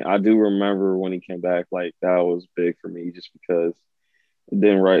came, I do remember when he came back, that was big for me, just because it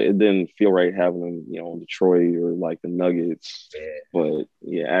didn't feel right having him, in Detroit or the Nuggets. But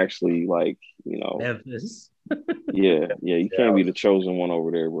yeah, actually, Memphis. yeah, you can't be the chosen one over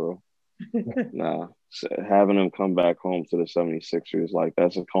there, bro. Nah, so having him come back home to the 76ers,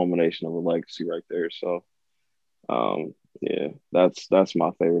 that's a culmination of a legacy right there. So, yeah, that's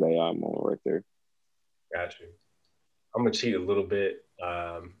my favorite AI moment right there. Got you. I'm gonna cheat a little bit.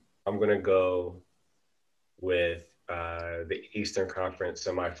 I'm gonna go with the Eastern Conference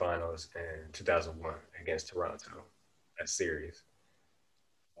semifinals in 2001 against Toronto. That series.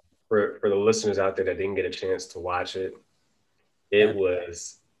 For the listeners out there that didn't get a chance to watch it, it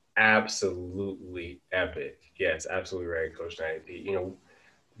was absolutely epic. Yes, absolutely right, Coach Natty T.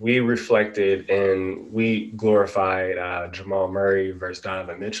 We reflected and we glorified Jamal Murray versus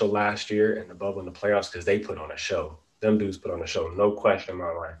Donovan Mitchell last year in the bubble in the playoffs, because they put on a show. Them dudes put on a show, no question in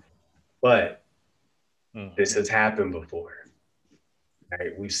my mind. But this has happened before.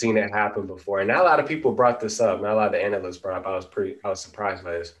 Right? We've seen it happen before. And not a lot of people brought this up. Not a lot of the analysts brought up. I was surprised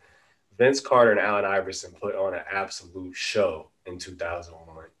by this. Vince Carter and Allen Iverson put on an absolute show in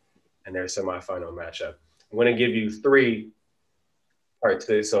 2001. and their semifinal matchup. I'm going to give you three parts.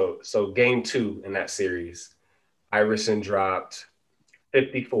 So game 2 in that series, Iverson dropped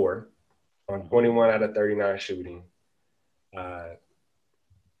 54 on 21 out of 39 shooting.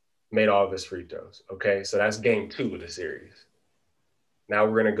 Made all of his free throws. Okay, so that's game 2 of the series. Now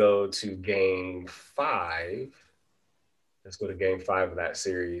we're gonna go to game 5. Let's go to game 5 of that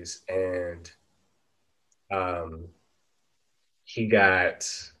series, and he got,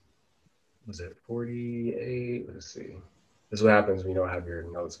 was it 48? Let's see. This is what happens when you don't have your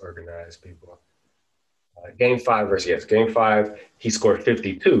notes organized, people. Game 5 versus game 5. He scored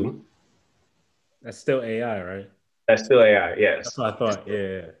 52. That's still AI, right? That's still AI. Yes. That's what I thought.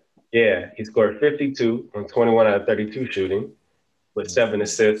 Yeah. Yeah, he scored 52 on 21 out of 32 shooting, with 7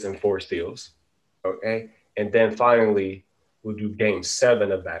 assists and 4 steals. Okay. And then finally, we'll do game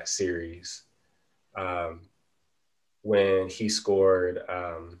 7 of that series, when he scored.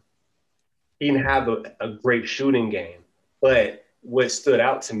 He didn't have a great shooting game, but what stood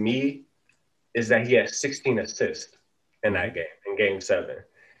out to me is that he had 16 assists in that game, in game 7.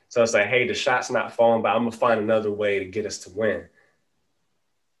 So it's like, hey, the shot's not falling, but I'm going to find another way to get us to win.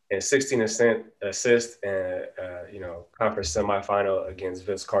 And 16 assists and, conference semifinal against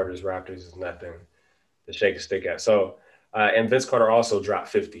Vince Carter's Raptors is nothing to shake a stick at. So, and Vince Carter also dropped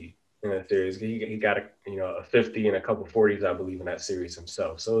 50 in that series. He got a 50 and a couple 40s, I believe, in that series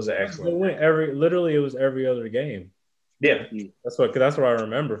himself. So it was an excellent. It went it was every other game. Yeah, that's what I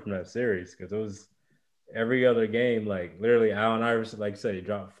remember from that series, because it was every other game. Like literally, Allen Iverson, like you said, he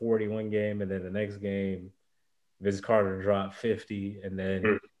dropped 40 one game, and then the next game, Vince Carter dropped 50, and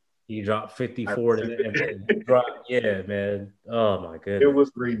then he dropped 54 and dropped. Yeah, man. Oh my goodness, it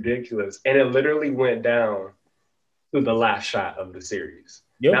was ridiculous, and it literally went down to the last shot of the series.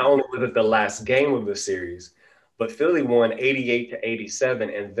 Yep. Not only was it the last game of the series, but Philly won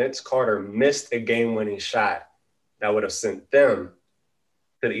 88-87, and Vince Carter missed a game-winning shot that would have sent them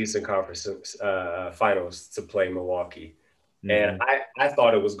to the Eastern Conference Finals to play Milwaukee. And I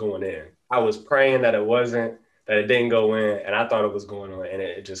thought it was going in. I was praying that it wasn't, that it didn't go in, and I thought it was going on, and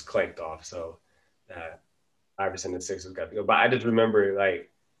it just clanked off. So Iverson and Sixers got to go. But I just remember, like,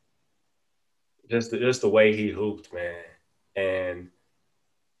 just the way he hooped, man. And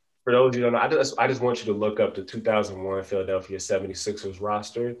for those of you who don't know, I just want you to look up the 2001 Philadelphia 76ers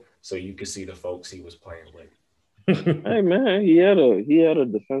roster so you can see the folks he was playing with. Hey man, he had a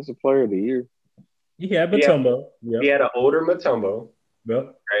defensive player of the year. He had Mutombo. He had an older Mutombo.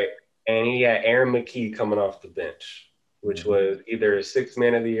 Yep. Right. And he had Aaron McKee coming off the bench, which was either a 6th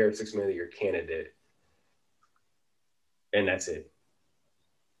man of the year or 6th man of the year candidate. And that's it.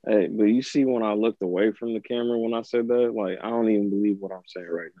 Hey, but you see, when I looked away from the camera when I said that, like, I don't even believe what I'm saying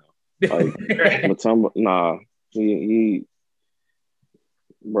right now. Like, Mutombo, nah, he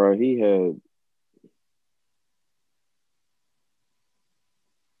bro, he had.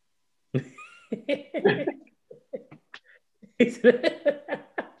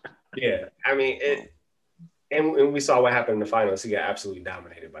 Yeah, I mean, and we saw what happened in the finals. He got absolutely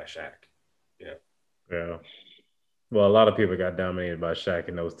dominated by Shaq. Yeah. Well, a lot of people got dominated by Shaq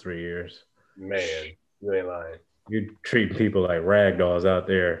in those 3 years. Man, you ain't lying. You treat people like rag dolls out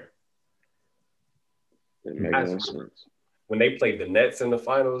there. It makes no sense. When they played the Nets in the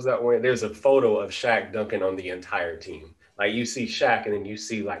finals that way, there's a photo of Shaq dunking on the entire team. Like, you see Shaq, and then you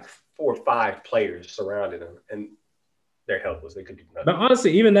see like 4 or 5 players surrounding him, and they're helpless. They could do nothing. But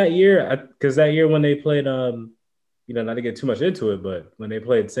honestly, even that year, because that year when they played, not to get too much into it, but when they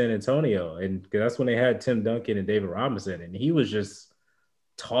played San Antonio, and that's when they had Tim Duncan and David Robinson, and he was just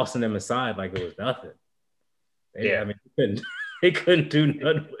tossing them aside like it was nothing. I mean, they couldn't do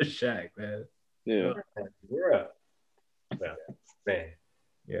nothing with Shaq, man. Yeah. Man.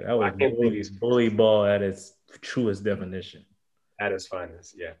 Yeah, that was bully ball at its truest definition. At its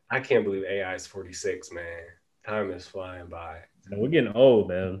finest, yeah. I can't believe AI is 46, man. Time is flying by. And we're getting old,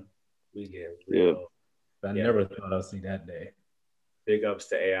 man. We getting real old. I never thought I'd see that day. Big ups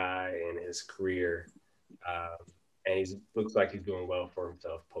to AI and his career. And he looks like he's doing well for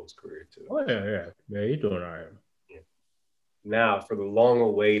himself post-career, too. Oh, yeah. Yeah, he's doing all right. Yeah. Now, for the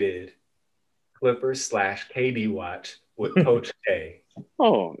long-awaited Clippers/KD watch with Coach K.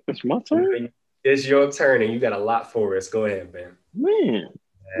 Oh, it's my turn? It's your turn, and you got a lot for us. Go ahead, Ben. Man,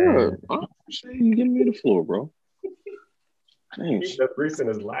 bro, I appreciate you giving me the floor, bro. Thanks. The recent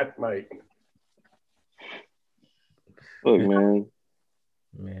is last night. Look, man.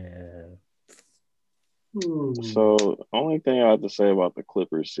 So, only thing I have to say about the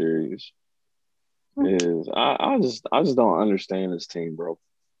Clippers series is I just don't understand this team, bro.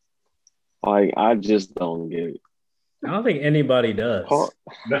 Like, I just don't get it. I don't think anybody does. Paul,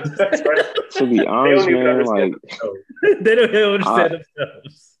 That's right. to be They honest, don't even man, understand like They don't even understand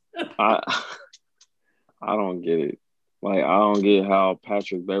themselves. I I don't get it. Like I don't get how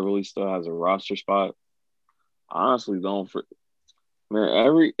Patrick Beverly still has a roster spot. I honestly don't.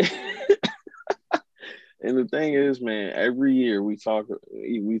 Man, and the thing is, man, every year we talk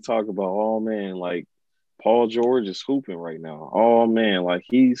about, oh man, like Paul George is hooping right now. Oh man, like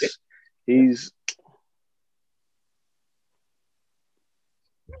he's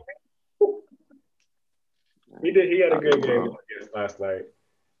He did. He had a I good don't game know. against last night.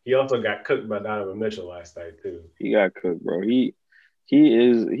 He also got cooked by Donovan Mitchell last night too. He got cooked, bro. He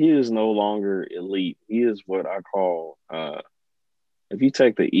is no longer elite. He is what I call if you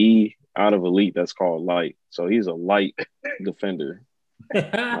take the E out of elite, that's called light. So he's a light defender. Like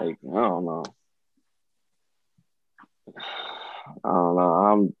I don't know. I don't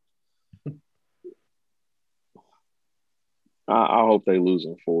know. I hope they lose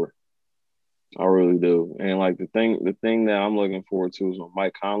in 4. I really do. And like the thing that I'm looking forward to is when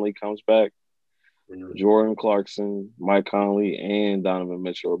Mike Conley comes back. Mhm. Jordan Clarkson, Mike Conley, and Donovan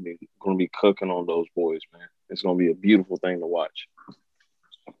Mitchell are going to be cooking on those boys, man. It's going to be a beautiful thing to watch.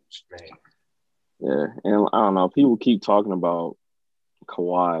 Man. Yeah, and I don't know. People keep talking about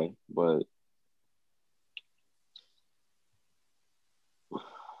Kawhi, but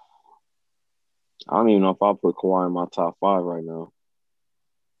I don't even know if I'll put Kawhi in my top 5 right now.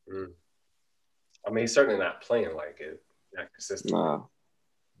 Mm. I mean, he's certainly not playing like it, not consistently. Nah.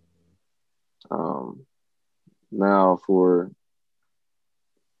 Now for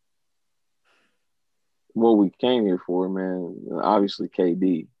what we came here for, man, obviously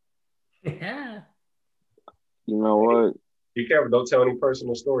KD. Yeah. You know what? Be careful. Don't tell any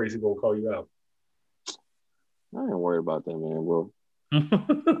personal stories. He's gonna call you out. I ain't worried about that, man, bro.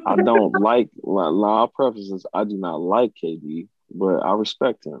 I don't like, I'll preface this, I do not like KD, but I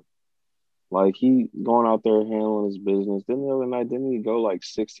respect him. Like, he going out there handling his business. Then the other night, didn't he go like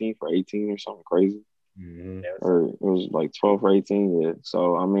 16 for 18 or something crazy? Mhm. Or it was like 12 for 18, yeah.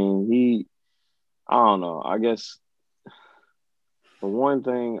 So, I mean, I don't know. I guess the one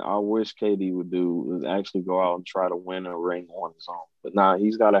thing I wish KD would do is actually go out and try to win a ring on his own. But nah,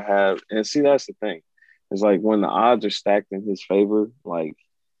 he's got to have, and see, that's the thing. It's like when the odds are stacked in his favor, like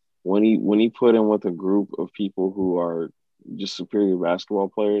when he put in with a group of people who are just superior basketball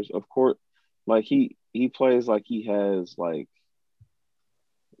players, of course, like he plays like he has like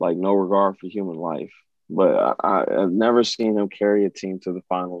no regard for human life. But I've never seen him carry a team to the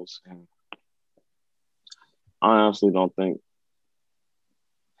finals, and I honestly don't think.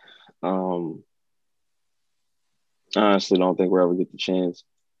 Um, I honestly don't think we'll ever get the chance.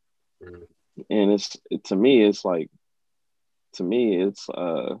 Mm. And to me, it's like to me, it's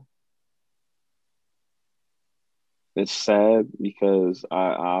sad because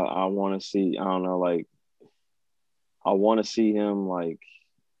I want to see, I don't know, like I want to see him, like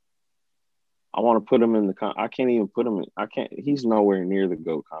I want to put him in I can't even put him in, I can't, he's nowhere near the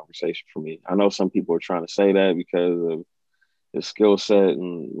GOAT conversation for me. I know some people are trying to say that because of his skill set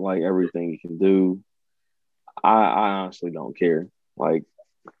and like everything he can do. I honestly don't care. Like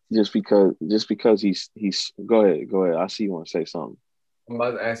just because he's go ahead. I see you want to say something. I'm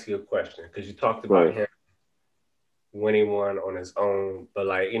about to ask you a question because you talked Go about ahead. him winning one on his own, but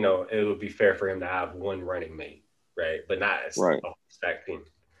like it would be fair for him to have one running mate, right? But not as Right. a stacked team.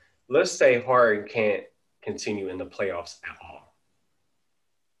 Let's say Harden can't continue in the playoffs at all.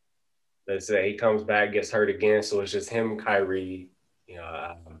 Let's say he comes back, gets hurt again, so it's just him, Kyrie,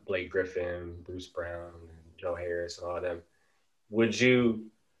 Blake Griffin, Bruce Brown, Joe Harris, and all of them. Would you?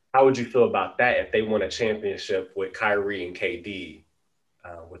 How would you feel about that if they won a championship with Kyrie and KD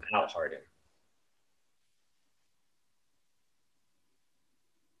without Harden?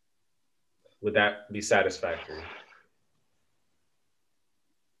 Would that be satisfactory?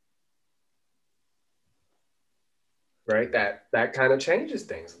 Right? That kind of changes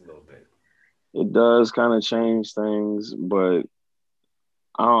things a little bit. It does kind of change things, but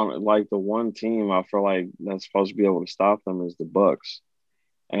I don't like the one team I feel like that's supposed to be able to stop them is the Bucks.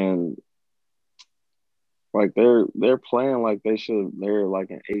 And like they're playing like they're like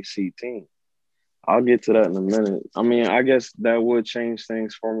an AC team. I'll get to that in a minute. I mean, I guess that would change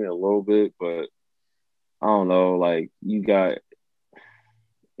things for me a little bit, but I don't know. Like you got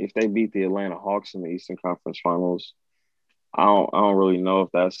if they beat the Atlanta Hawks in the Eastern Conference Finals, I don't really know if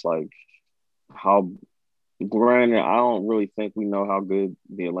that's like how. Granted, I don't really think we know how good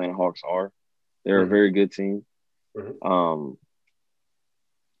the Atlanta Hawks are. They're a Mm-hmm. very good team. Mm-hmm.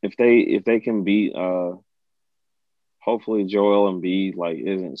 If they can beat hopefully Joel Embiid like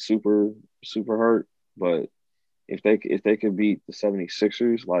isn't super hurt, but if they could beat the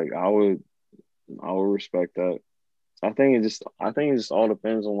 76ers, like I would respect that. I think it just all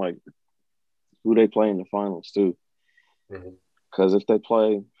depends on like who they play in the finals too. Mm-hmm. Because if they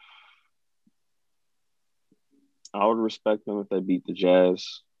play, I would respect them if they beat the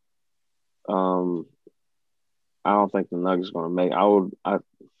Jazz. Um, I don't think the Nuggets are going to make.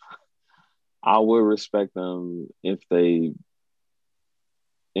 I would respect them if the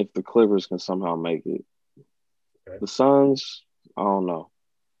Clippers can somehow make it. Okay. The Suns, I don't know.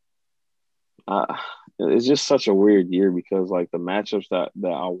 I, it's just such a weird year because like the matchups that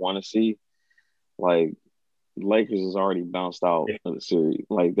I want to see, like Lakers is already bounced out Yeah. of the series.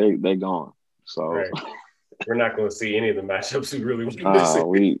 Like they gone. So Right. We're not going to see any of the matchups we really want to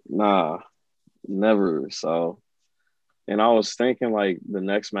see. never. So, and I was thinking like the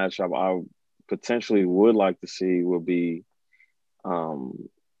next matchup I potentially would like to see would be um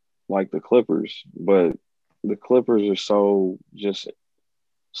like the Clippers, but the Clippers are so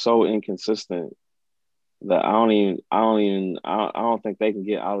inconsistent that I don't think they can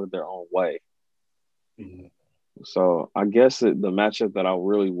get out of their own way. Mm-hmm. So I guess the matchup that I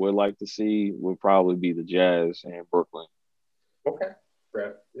really would like to see would probably be the Jazz and Brooklyn. Okay.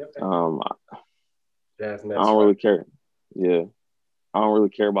 Right. Yep. Jazz I Nets don't fight. really care. Yeah, I don't really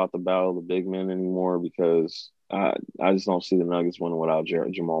care about the battle of the big men anymore because I just don't see the Nuggets winning without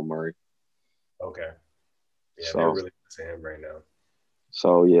Jamal Murray. Okay. Yeah, they're So really missing him right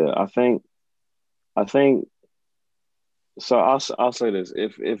now. yeah, I think so. I'll say this: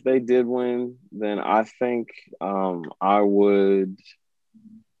 if they did win, then I think I would.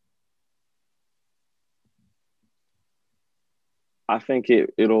 I think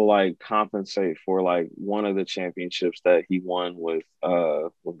it'll like compensate for like one of the championships that he won with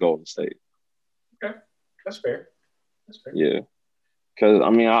Golden State. Okay. That's fair. That's fair. Yeah, because I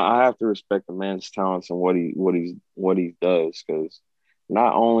mean I have to respect the man's talents and what he does because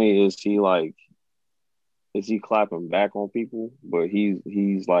not only is he clapping back on people, but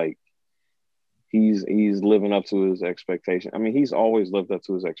he's like he's living up to his expectation. I mean, he's always lived up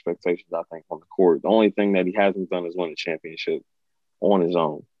to his expectations. I think on the court, the only thing that he hasn't done is win a championship on his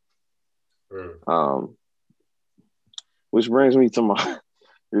own. Mm. Which brings me to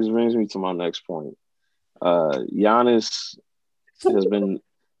my next point. Giannis has been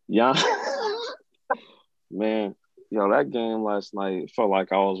Gian, man. Yo, that game last night felt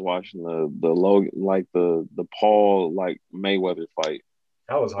like I was watching the Logan, like the Paul like Mayweather fight.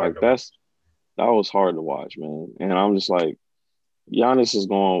 That was hard Like to watch. that was hard to watch, man. And I'm just like, Giannis is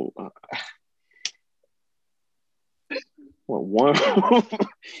going went one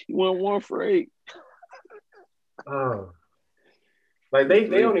he went 1 for 8. Oh. Like they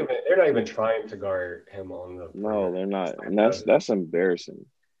don't even they're not even trying to guard him on the No, perimeter. they're not. Like, And that's embarrassing.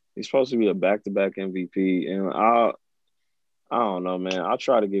 He's supposed to be a back-to-back MVP. And I don't know, man. I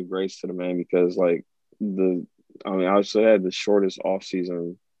try to give grace to the man because like I mean, obviously had the shortest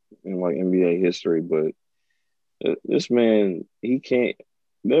offseason in like NBA history, but this man, he can't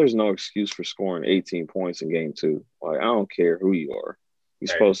there's no excuse for scoring 18 points in game 2. Like I don't care who you are. He's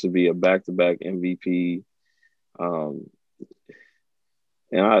right. supposed to be a back-to-back MVP. Um,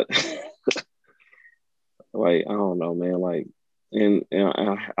 and I like I don't know, man. Like, and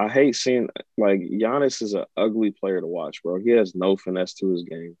I hate seeing like Giannis is an ugly player to watch, bro. He has no finesse to his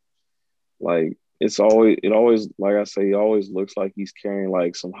game. Like it always like I say, he always looks like he's carrying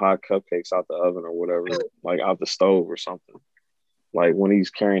like some hot cupcakes out the oven or whatever, like out the stove or something. Like when he's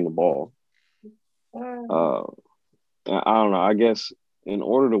carrying the ball. Uh, I don't know. I guess in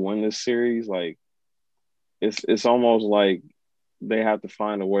order to win this series, like it's almost like they have to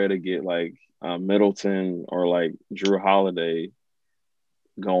find a way to get like Middleton or like Drew Holiday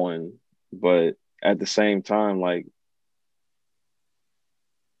going, but at the same time, like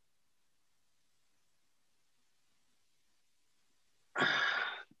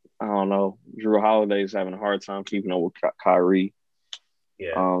I don't know, Drew Holiday is having a hard time keeping up with Kyrie.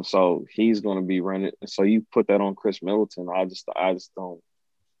 Yeah. So he's going to be running. So you put that on Chris Middleton. I just don't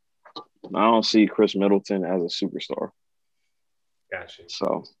see Chris Middleton as a superstar. Gotcha.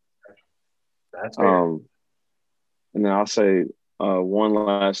 So, That's fair. and then I'll say one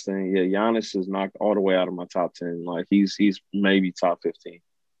last thing. Yeah, Giannis is knocked all the way out of my top 10. Like he's maybe top 15,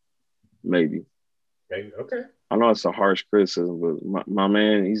 maybe. Maybe. Okay. I know it's a harsh criticism, but my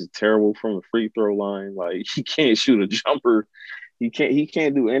man, he's terrible from the free throw line. Like he can't shoot a jumper. He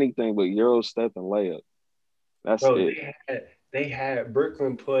can't do anything but Euro step and layup. That's Bro, it. they had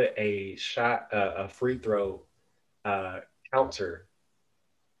Brooklyn put a shot a free throw uh, counter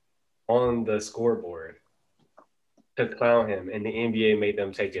on the scoreboard to clown him, and the NBA made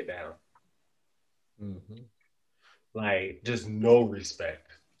them take it down. Mm-hmm. Like, just no respect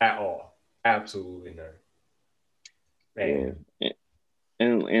at all. Absolutely none. Yeah.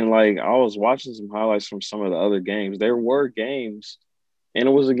 Man. And like I was watching some highlights from some of the other games. There were games, and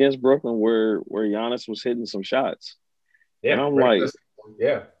it was against Brooklyn where Giannis was hitting some shots. And Yeah. I'm like, Regular.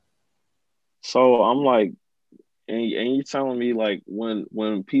 Yeah. so I'm like, and you telling me like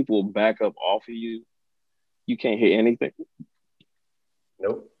when people back up off of you, you can't hit anything?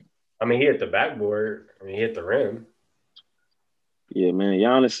 Nope. I mean, he hit the backboard. I mean, he hit the rim. Yeah, man.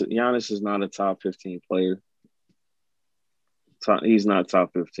 Giannis is not a top 15 player. He's not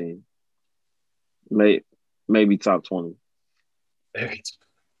top 15. Maybe top 20.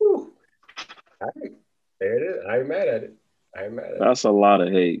 Whew. All right. There it is. I ain't mad at it. I ain't mad at it. That's a lot of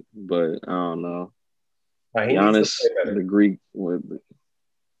hate, but I don't know. He needs to Giannis, play the better. Greek, with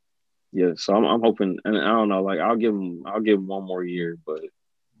yeah. So I'm hoping, and I don't know. Like I'll give him one more year, but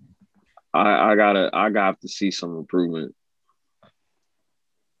I got to see some improvement.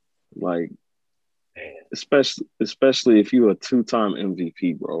 Like Man. especially if you're a 2-time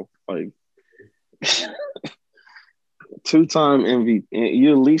MVP, bro. Like 2-time MVP,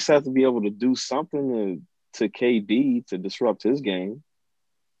 you at least have to be able to do something to KD to disrupt his game.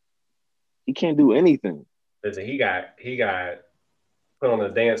 He can't do anything. Listen, he got put on the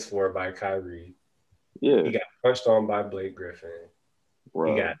dance floor by Kyrie. Yeah, He got punched on by Blake Griffin. He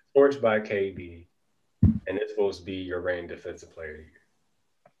got bro. torched by KD, and it's supposed to be your reigning defensive player of the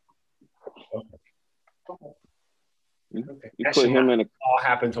year. Okay. You, Okay. you That put should not him in a, all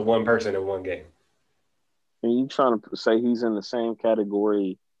happen to one person in one game. and you trying to say he's in the same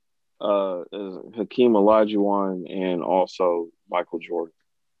category as Hakeem Olajuwon and also Michael Jordan.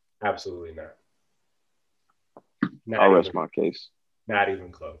 Absolutely not. I'll Not even rest my case. not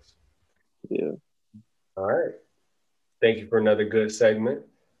even close. Yeah. All right. Thank you for another good segment.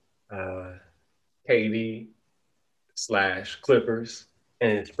 Uh, KD slash Clippers,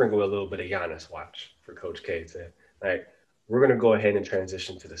 and sprinkle a little bit of Giannis watch for Coach K to like. We're going to go ahead and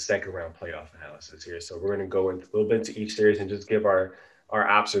transition to the second round playoff analysis here. So we're going to go into a little bit into each series and just give our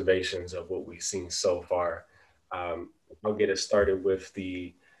observations of what we've seen so far. Um, I'll get us started with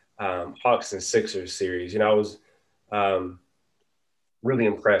the Hawks and Sixers series. I was um, really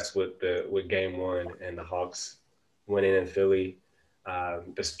impressed with Game One and the Hawks winning in Philly,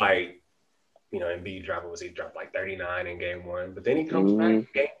 despite Embiid he dropped like 39 in game one, but then he comes back Mm-hmm. in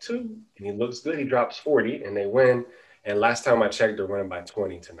game two and he looks good. He drops 40 and they win. And last time I checked, they're winning by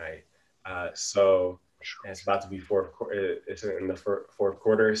 20 tonight. So it's about to be fourth. It's in the fourth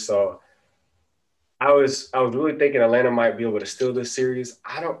quarter. So I was really thinking Atlanta might be able to steal this series.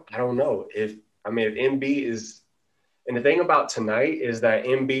 I don't know if Embiid is. And the thing about tonight is that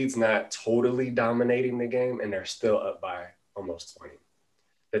Embiid's not totally dominating the game, and they're still up by almost 20.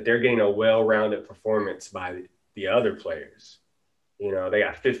 That they're getting a well-rounded performance by the other players. They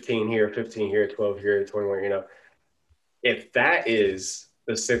got 15 here, 12 here, 21. If that is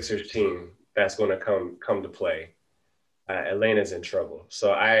the Sixers team that's going to come to play, Atlanta's in trouble.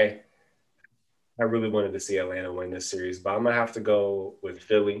 So I really wanted to see Atlanta win this series, but I'm gonna have to go with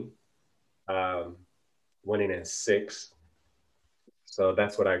Philly um, winning in six. So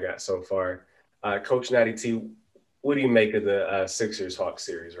that's what I got so far. Coach Natty T, what do you make of the Sixers Hawks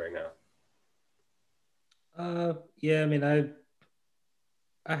series right now? Yeah, I mean,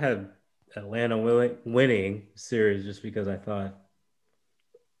 I had Atlanta winning series just because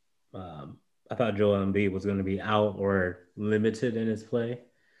um, I thought Joel Embiid was going to be out or limited in his play,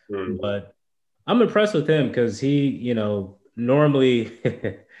 Mm-hmm. but I'm impressed with him because he, normally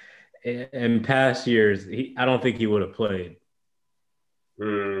in past years, I don't think he would have played.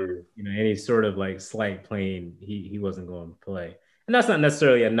 Mm-hmm. Any sort of like slight playing, he wasn't going to play, and that's not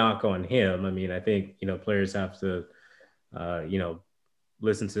necessarily a knock on him. I mean, I think players have to, uh, you know,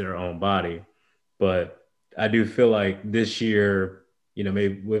 listen to their own body. But I do feel like this year,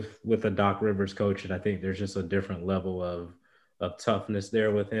 maybe with a Doc Rivers coach, and I think there's just a different level of toughness there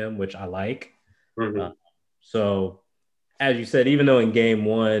with him, which I like. Uh, Mm-hmm. so as you said, even though in game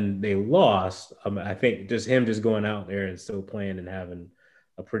one they lost, I think just him just going out there and still playing and having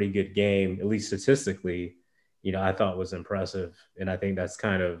a pretty good game, at least statistically, I thought was impressive. And I think that's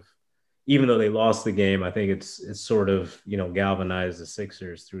kind of, even though they lost the game, I think it's sort of galvanized the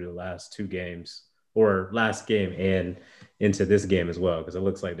Sixers through the last two games or last game and into this game as well, because it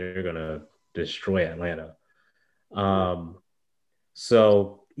looks like they're gonna destroy Atlanta. Um,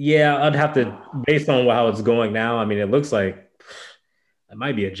 so yeah, I'd have to, based on how it's going now. I mean, it looks like it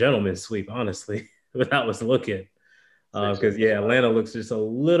might be a gentleman's sweep, honestly, if I was looking. Sixers. Because yeah, Atlanta looks just a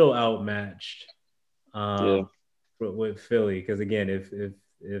little outmatched Yeah. um, with Philly. Because again, if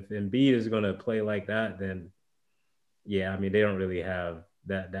Embiid is going to play like that, then yeah, I mean, they don't really have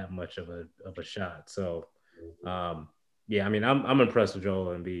that much of a shot. So, yeah, I mean, I'm impressed with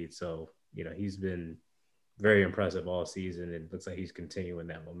Joel Embiid. So, he's been very impressive all season, and it looks like he's continuing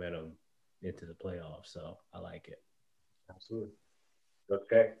that momentum into the playoffs. So I like it. Absolutely.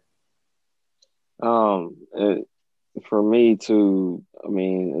 Okay. It, for me too, I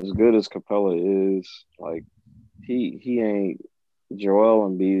mean, as good as Capella is, like he ain't Joel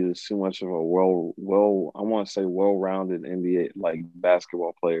Embiid is too much of a I want to say well-rounded NBA like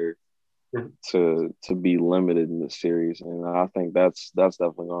basketball player Mhm. to be limited in the series, and I think that's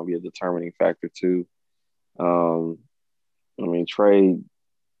definitely going to be a determining factor too. Um, I mean, Trey.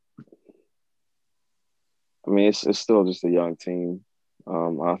 I mean, it's still just a young team.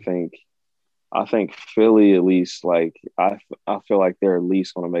 I think Philly at least I feel like they're at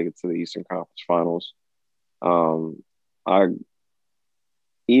least going to make it to the Eastern Conference Finals. Um, I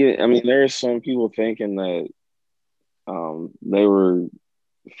I mean, there's some people thinking that they were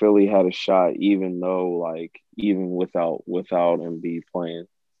Philly had a shot, even though even without Embiid playing.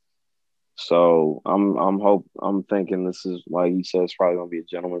 So I'm thinking this is like you said, it's probably gonna be a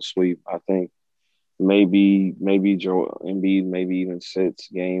gentleman's sweep. I think maybe Joe Embiid maybe even sits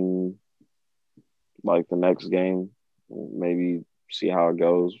game like the next game, maybe see how it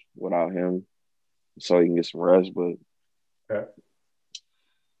goes without him, so he can get some rest. But Okay.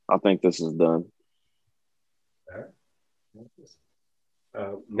 I think this is done. All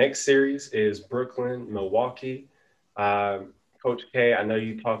right. Next series is Brooklyn, Milwaukee. Coach K, I know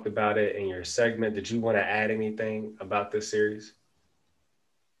you talked about it in your segment. Did you want to add anything about this series?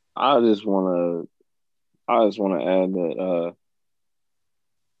 I just want to add that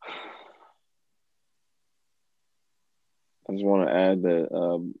I just want to add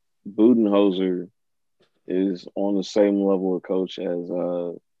that Budenholzer is on the same level of coach as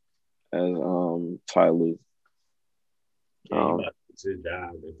Ty Lue. Yeah, he might lose his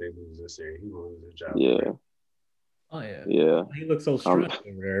job if they lose this series. He will lose his job for real. Yeah, Oh yeah, yeah, he looks so um, stressed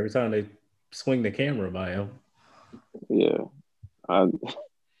over there every time they swing the camera by him. yeah. I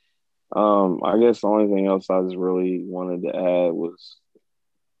I guess the only thing else I just really wanted to add was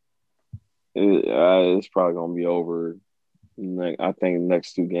it's probably gonna be over. I think the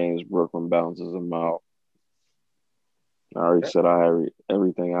next two games Brooklyn bounces them out. I already said I have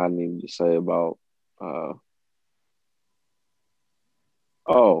everything I needed to say about. Uh,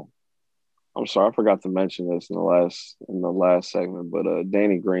 oh, I'm sorry, I forgot to mention this in the last segment, but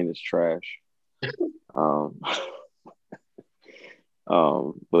Danny Green is trash. Um,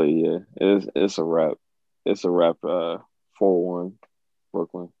 but yeah, it's a wrap. It's a wrap. 4-1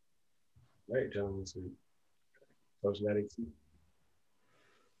 Brooklyn. Right, gentlemen. Coach Natty T.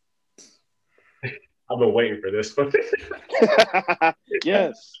 I've been waiting for this one.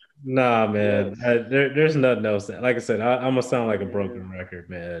 Yes. Nah, man, Yes. there's nothing else. Like I said, I'm gonna sound like a Man. broken record,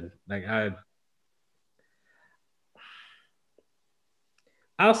 man. Like I'll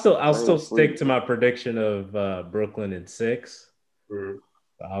Trey still is stick sleep. to my prediction of Brooklyn in 6. Mhm.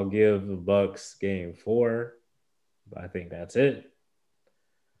 I'll give the Bucks game 4. I think that's it.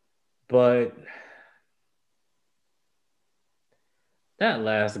 But that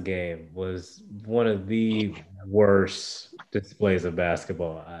last game was one of the worst displays of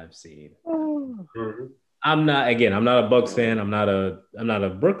basketball I've seen. Mhm. I'm not a Bucks fan. I'm not a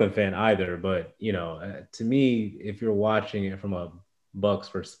Brooklyn fan either. But to me, if you're watching it from a Bucks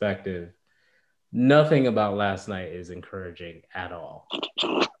perspective, nothing about last night is encouraging at all.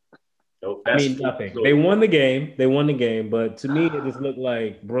 Nope, I that's mean, true. nothing. They won the game. They won the game. But to me, it just looked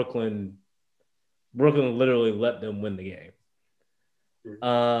like Brooklyn literally let them win the game. Mhm.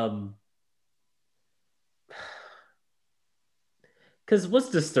 Um, because what's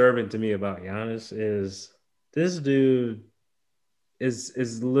disturbing to me about Giannis is this dude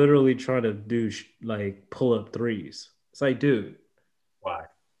is literally trying to do like pull up threes. It's like, dude, Why?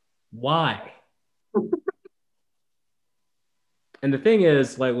 why? And the thing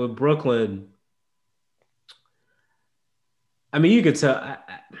is, like with Brooklyn, I mean, you could tell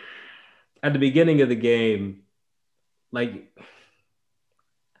at the beginning of the game, like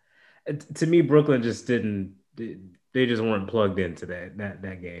to me, Brooklyn just didn't. They just weren't plugged into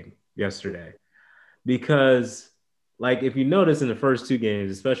that game yesterday because, like, if you notice in the first two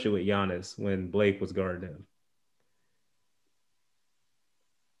games, especially with Giannis when Blake was guarding him,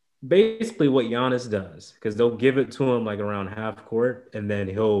 basically what Giannis does because they'll give it to him like around half court, and then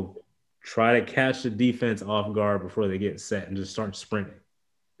he'll try to catch the defense off guard before they get set and just start sprinting.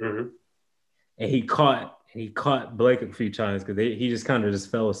 Mhm. And he caught Blake a few times because he just kind of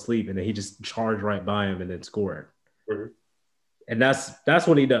just fell asleep and then he just charged right by him and then scored. Mhm. And that's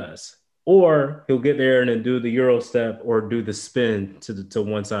what he does. or he'll get there and then do the Euro step or do the spin to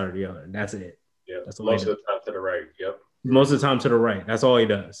one side or the other. And that's it. Yeah, that's all most of the time to the right. Yep. Most of the time to the right. That's all he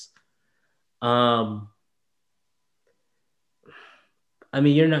does. I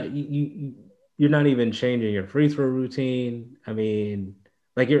mean, you're not even changing your free throw routine. I mean,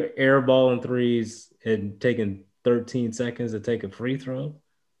 like you're airballing threes and taking 13 seconds to take a free throw.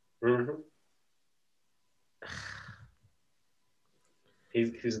 Mm-hmm.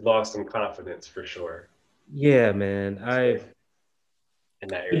 He's lost some confidence for sure. Yeah, man. In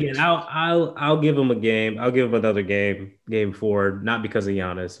that area. Again, I'll give him a game. I'll give him another game 4, not because of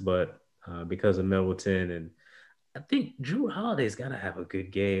Giannis, but because of Middleton. And I think Drew Holiday's got to have a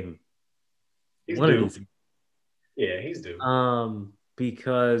good game. He's due. Yeah, he's due.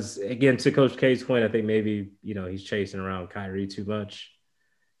 Because again, to Coach K's point, I think maybe he's chasing around Kyrie too much,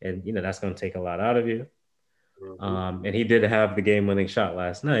 and that's going to take a lot out of you. Mm-hmm. And he did have the game-winning shot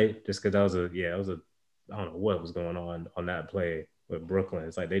last night, just because that was I don't know what was going on that play with Brooklyn.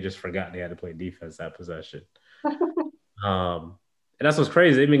 It's like they just forgot they had to play defense that possession. And that's what's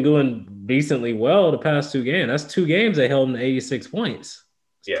crazy. They've been doing decently well the past 2 games. That's 2 games they held in 86 points.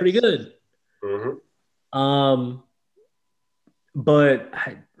 It's pretty good. Mm-hmm. But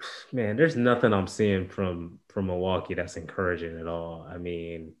man, there's nothing I'm seeing from Milwaukee that's encouraging at all. I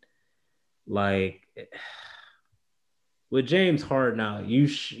mean, like with James Harden now, you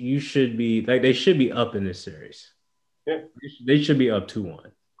should be like they should be up in this series. Yeah, they should be up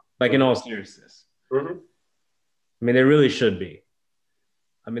 2-1. Like in all seriousness. Mm-hmm. I mean, they really should be.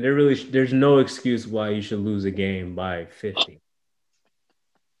 I mean, there's no excuse why you should lose a game by 50.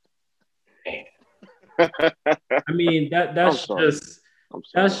 I mean, that's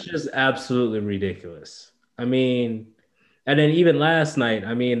just absolutely ridiculous. I mean, and then even last night,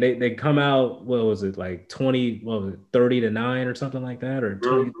 I mean, they come out, what was it, like 30-9 or something like that, or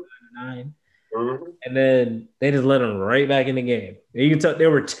 29-9. Mm-hmm. And then they just let them right back in the game. You can tell they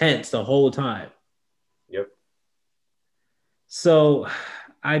were tense the whole time. Yep. So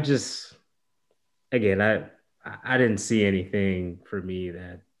I didn't see anything for me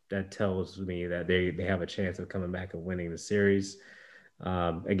that tells me that they have a chance of coming back and winning the series.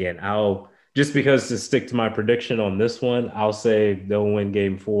 Again, I'll just because to stick to my prediction on this one, I'll say they'll win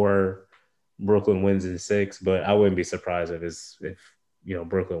game 4. Brooklyn wins in 6, but I wouldn't be surprised if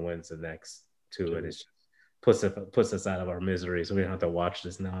Brooklyn wins the next 2 and it just puts us out of our misery, so we don't have to watch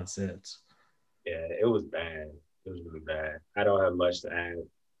this nonsense. Yeah, it was bad. It was really bad. I don't have much to add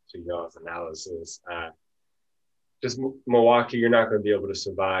to y'all's analysis. Just Milwaukee, you're not going to be able to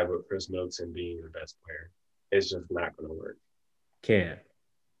survive with Chris Middleton being your best player. It's just not going to work. Can't.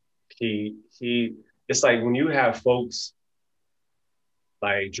 It's like when you have folks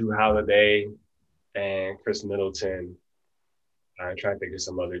like Drew Holiday and Chris Middleton. I'm trying to think of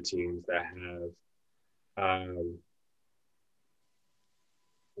some other teams that have. I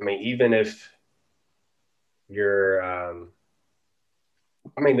mean, even if you're,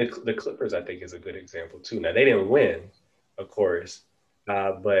 the Clippers, I think, is a good example too. Now they didn't win, of course,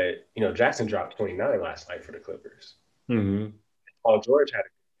 but Jackson dropped 29 last night for the Clippers. Mm-hmm. Paul George had a good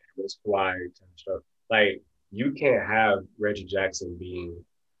game. Was quiet and stuff. Like you can't have Reggie Jackson being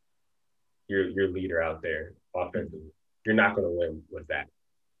your leader out there offensively. You're not going to win with that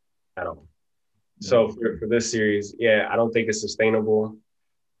at all. So for this series, I don't think it's sustainable.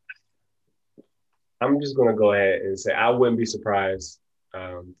 I'm just going to go ahead and say I wouldn't be surprised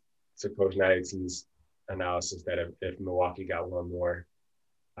to Coach Natty T's analysis that if Milwaukee got one more,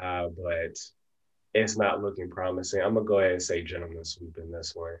 but it's not looking promising. I'm going to go ahead and say gentleman sweep in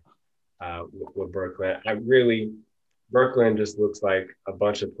this one with Brooklyn. Brooklyn just looks like a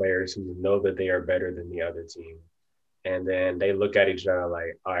bunch of players who know that they are better than the other team. And then they look at each other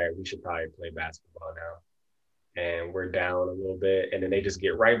like, all right, we should probably play basketball now. And we're down a little bit. And then they just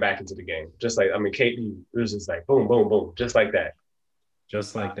get right back into the game. Just like, KD, it was just like boom, boom, boom, just like that.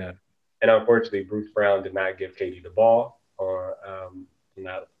 Just like that. And unfortunately, Bruce Brown did not give KD the ball on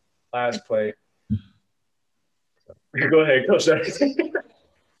that last play. So, go ahead, Coach.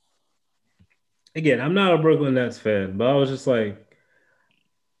 Again, I'm not a Brooklyn Nets fan, but I was just like,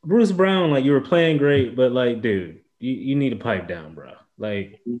 Bruce Brown, like you were playing great, but like, dude, you need to pipe down, bro.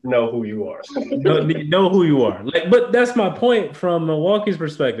 Like, know who you are. know who you are. Like, but that's my point from Milwaukee's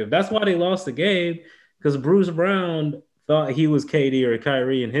perspective. That's why they lost the game, because Bruce Brown thought he was KD or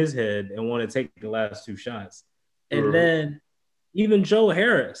Kyrie in his head and wanted to take the last 2 shots. And then even Joe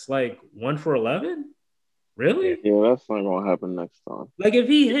Harris, like 1 for 11. Really? Yeah, that's not gonna happen next time. Like if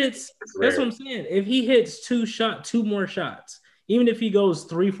he hits, that's what I'm saying. If he hits 2 more shots, even if he goes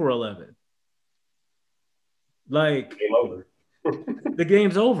 3 for 11, like game over. The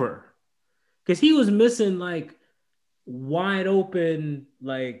game's over. because he was missing like wide open,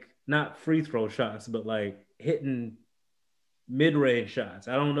 like not free throw shots, but like hitting mid-range shots.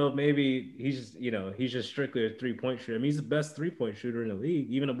 I don't know if maybe he's just strictly a three-point shooter. I mean, he's the best three-point shooter in the league,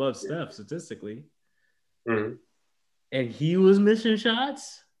 even above Steph statistically. Mm-hmm. And he was missing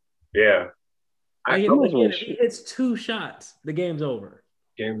shots. Yeah. Like, if he hits 2 shots, the game's over.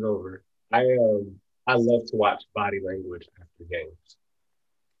 Game's over. I love to watch body language after games.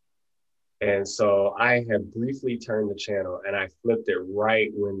 And so I had briefly turned the channel and I flipped it right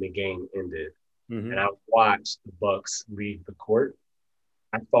when the game ended. Mm-hmm. And I watched the Bucks leave the court.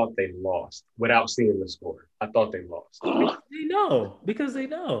 I thought they lost without seeing the score. I thought they lost. They know because they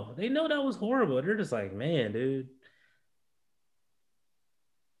know that was horrible. They're just like, man, dude.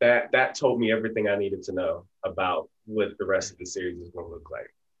 That told me everything I needed to know about what the rest of the series is going to look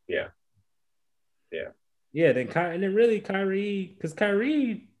like. Yeah. Then Kyrie, because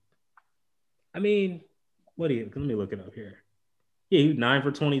Kyrie, I mean, let me look it up here. Yeah, he was 9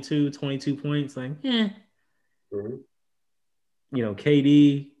 for 22 points. Like, Mm-hmm.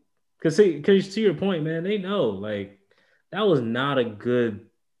 KD, because to your point, man, they know like that was not a good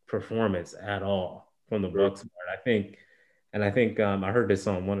performance at all from the Bucks. I think I heard this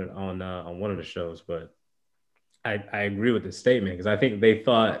on one of the shows, but I agree with the statement because I think they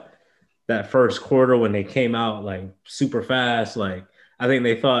thought that first quarter when they came out like super fast, like I think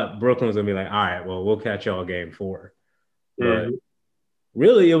they thought Brooklyn was gonna be like, all right, well, we'll catch y'all game 4, but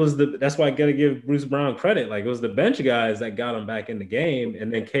really that's why I gotta give Bruce Brown credit. Like it was the bench guys that got him back in the game,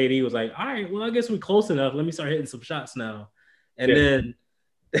 and then KD was like, all right, well, I guess we're close enough. Let me start hitting some shots now, and then.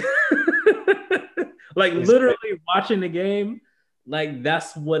 Like literally watching the game, like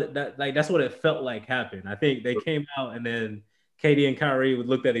that's what it felt like happened. I think they came out and then KD and Kyrie would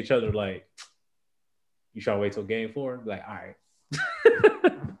looked at each other like, "You trying to wait till game 4?" Like, all right.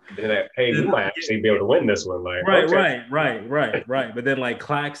 Hey, we might actually be able to win this one. Like, right. But then like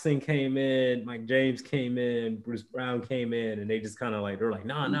Claxton came in, Mike James came in, Bruce Brown came in, and they just kind of like they're like,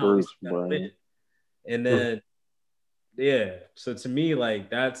 no, we gotta win. And then. Yeah, so to me, like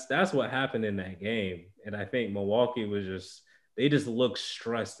that's what happened in that game, and I think Milwaukee was they just looked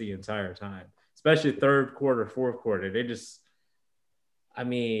stressed the entire time, especially third quarter, fourth quarter. They just, I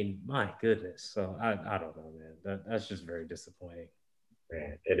mean, my goodness. So I don't know, man. That's just very disappointing.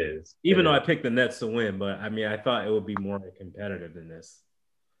 Man, it is. Even though I picked the Nets to win, but I mean, I thought it would be more competitive than this.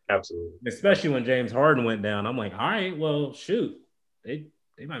 Absolutely. Especially when James Harden went down, I'm like, all right, well, shoot, they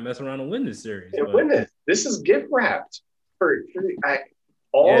might mess around and win this series. They win this. This is gift wrapped.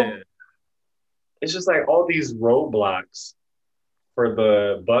 It's just like all these roadblocks for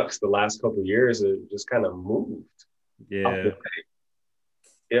the Bucks the last couple of years have just kind of moved. Yeah.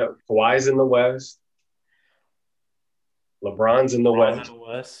 Kawhi's in the West. LeBron's in the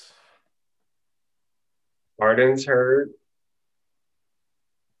West. Harden's hurt.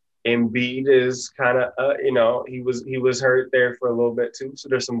 Embiid is kind of, he was hurt there for a little bit too. So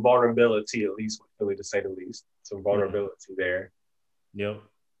there's some vulnerability, at least with Philly, to say the least. Some vulnerability there. Yep.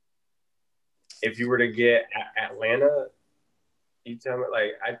 If you were to get Atlanta, you tell me,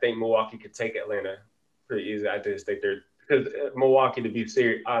 like, I think Milwaukee could take Atlanta pretty easy. I just think because Milwaukee, to be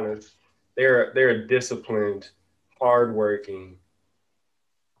serious, honest, they're a disciplined, hardworking,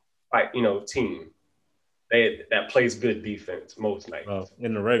 team. That plays good defense most nights. Well,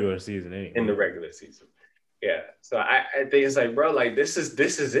 in the regular season, anyway. In the regular season, yeah. So I think it's like, bro, like this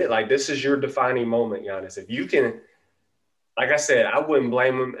is it. Like this is your defining moment, Giannis. If you can, like I said, I wouldn't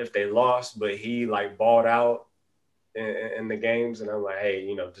blame him if they lost, but he like balled out in the games, and I'm like,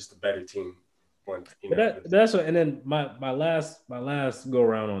 hey, just a better team. That's what. And then my last go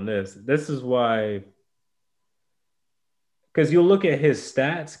around on this. This is why. Because you'll look at his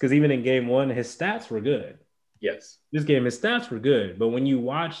stats, because even in game 1, his stats were good. Yes. This game, his stats were good. But when you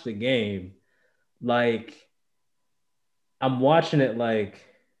watch the game, like, I'm watching it like,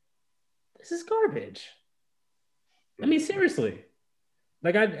 this is garbage. I mean, seriously.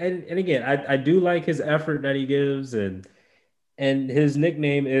 Like, I do like his effort that he gives, and his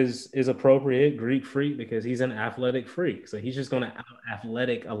nickname is appropriate, Greek Freak, because he's an athletic freak. So he's just going to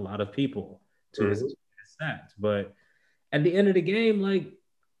out-athletic a lot of people to his stats. But at the end of the game, like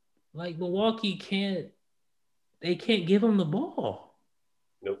Milwaukee can't give him the ball.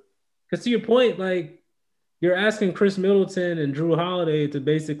 Nope. Because to your point, like you're asking Chris Middleton and Drew Holiday to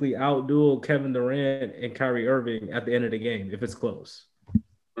basically outduel Kevin Durant and Kyrie Irving at the end of the game if it's close.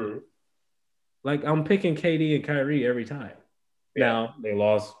 Mm-hmm. Like I'm picking KD and Kyrie every time. Yeah. Now they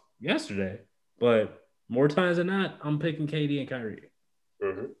lost yesterday, but more times than not, I'm picking KD and Kyrie.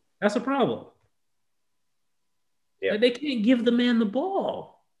 Mm-hmm. That's a problem. Yeah. Like they can't give the man the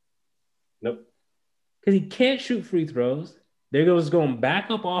ball. Nope. Because he can't shoot free throws. They're just going back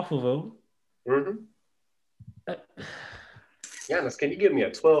up off of him. Mm-hmm. Giannis, can you give me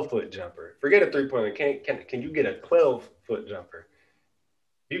a 12-foot jumper? Forget a 3-pointer. Can you get a 12-foot jumper?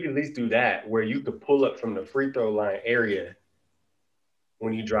 You can at least do that where you could pull up from the free throw line area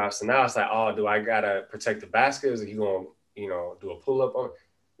when you drive. So now it's like, oh, do I gotta protect the basket? Is he gonna, do a pull up on?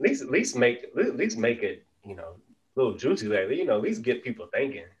 At least make it, a little juicy. Like, at least get people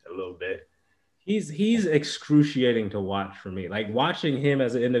thinking a little bit. He's excruciating to watch for me. Like watching him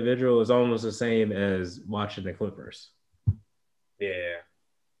as an individual is almost the same as watching the Clippers. Yeah.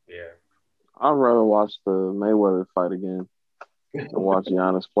 I'd rather watch the Mayweather fight again than watch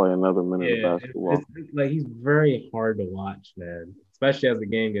Giannis play another minute of basketball. It's like he's very hard to watch, man. Especially as the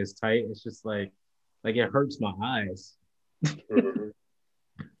game gets tight. It's just like it hurts my eyes. Mm-hmm.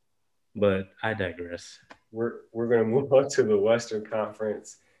 But I digress. We're gonna move on to the Western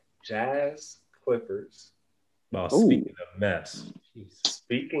Conference. Jazz, Clippers. Well, speaking of mess.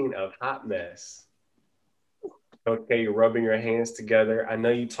 Speaking of hot mess. Okay, you're rubbing your hands together. I know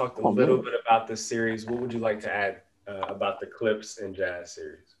you talked a little bit about this series. What would you like to add about the Clips and Jazz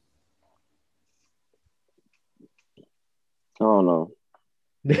series? I don't know.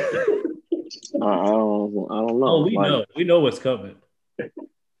 I don't know. Oh, we know what's coming.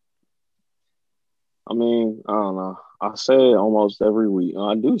 I mean, I don't know. I say it almost every week.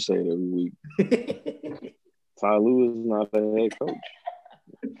 I do say it every week. Ty Lue is not the head coach.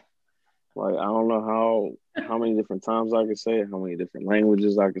 Like, I don't know how many different times I could say it, how many different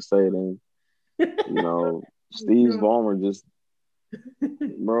languages I could say it in. Steve Ballmer just,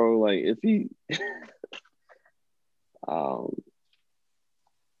 bro, like if he,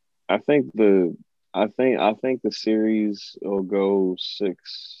 I think the series will go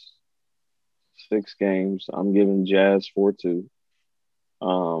six games. I'm giving Jazz 4-2.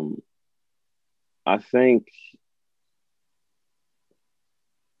 I think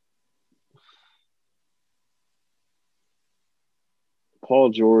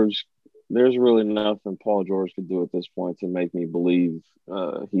Paul George, there's really nothing Paul George could do at this point to make me believe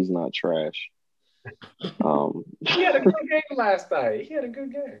he's not trash. He had a good game last night. He had a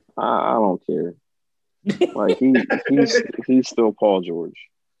good game. I don't care. Like he's still Paul George.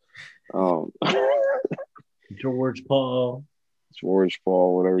 George Paul,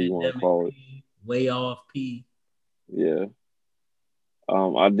 whatever you want to call it. Way off P. Yeah.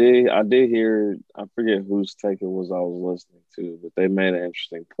 I did hear, I forget whose take it was I was listening to, but they made an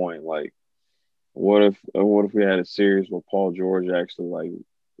interesting point. Like, what if we had a series where Paul George actually like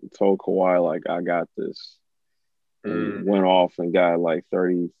told Kawhi like I got this, and went off and got like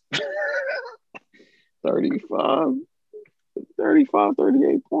 30, 35,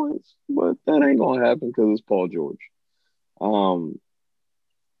 38 points, but that ain't gonna happen because it's Paul George.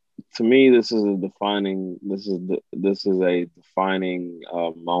 To me, this is a defining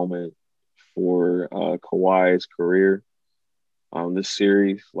moment for Kawhi's career. This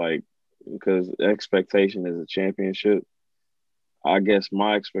series, like, because the expectation is a championship. I guess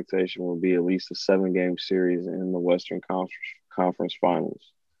my expectation would be at least a 7-game series in the Western Conference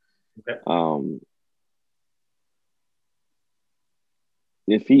Finals. Okay.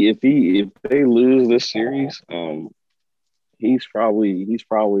 If they lose this series, he's probably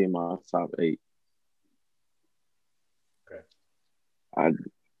in my top 8. Okay. I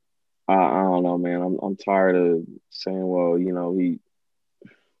don't know, man. I'm tired of saying, well,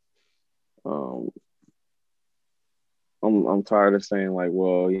 I'm tired of saying like,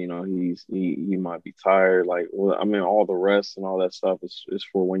 well, he might be tired. Like, well, I mean, all the rest and all that stuff is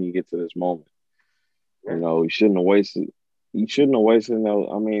for when you get to this moment. You shouldn't have wasted. You shouldn't have wasted.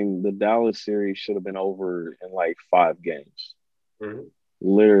 I mean, the Dallas series should have been over in like 5 games. Mm-hmm.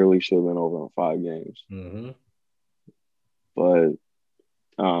 Literally should have been over in 5 games. Mm-hmm. But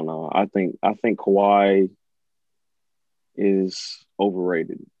I don't know. I think Kawhi is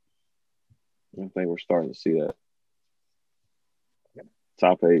overrated. I think we're starting to see that. Yeah.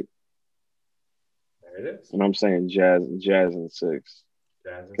 Top 8. There it is. And I'm saying Jazz and 6.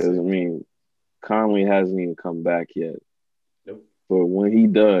 Because I mean, Conley hasn't even come back yet. Nope. But when he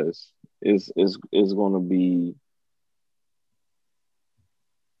does, it's going to be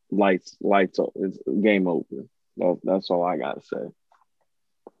lights. It's game over. That's all I got to say.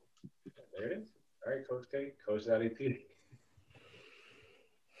 There it is. All right, Coach K, Coach Natty T.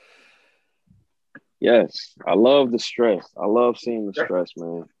 Yes, I love the stress. I love seeing the stress,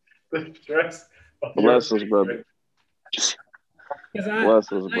 man. The stress. Bless us, brother.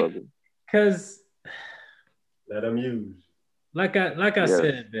 Bless us, brother. Because let them use. Like I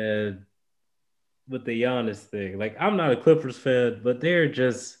said, man, with the Giannis thing, like I'm not a Clippers fan, but they're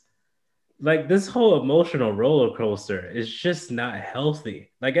just like this whole emotional roller coaster is just not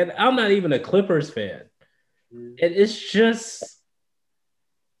healthy. Like, and I'm not even a Clippers fan. And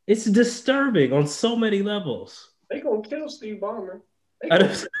it's disturbing on so many levels. They gonna kill Steve Ballmer. They I gonna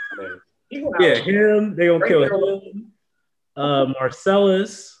just- kill him, man. He gonna yeah, have him. They gonna right kill there on him.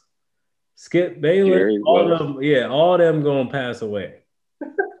 Marcellus, Skip Bayless, Jerry all of West. them. Yeah, all of them gonna pass away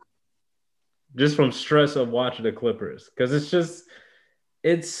just from stress of watching the Clippers because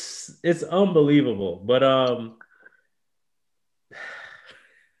it's unbelievable. But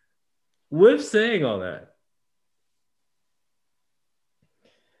with saying all that,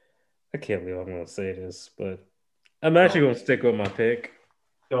 I can't believe I'm gonna say this, but I'm actually gonna stick with my pick.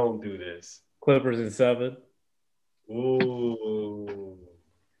 don't do this. Clippers in 7. Ooh.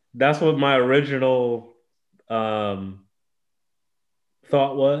 That's what my original um,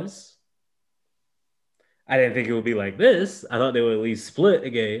 thought was. I didn't think it would be like this. I thought they would at least split a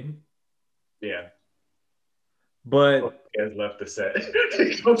game. Yeah. But Has left the set.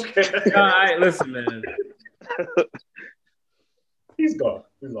 all right, listen, man. He's gone.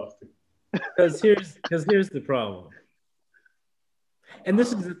 We lost him. Because here's the problem. And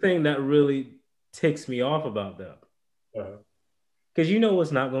this is the thing that really ticks me off about them. Because you know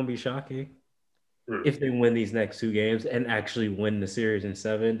what's not going to be shocking? If they win these next 2 games and actually win the series in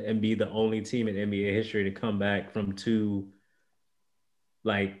 7 and be the only team in NBA history to come back from two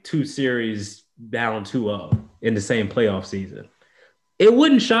series down 2-0 in the same playoff season. It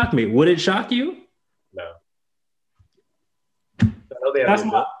wouldn't shock me. Would it shock you? No. I know they have the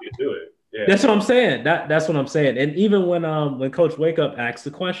ability to do it. Yeah. That's what I'm saying. That's what I'm saying. And even when Coach Wake Up asked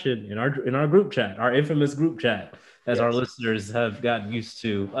the question in our group chat, our infamous group chat, as our listeners have gotten used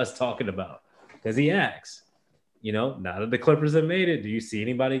to us talking about, because he asks, now that the Clippers have made it, do you see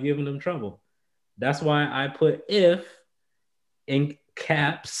anybody giving them trouble? That's why I put if in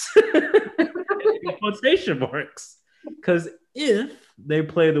caps in quotation marks. Because if they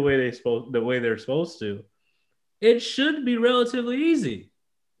play the way they're supposed to, it should be relatively easy.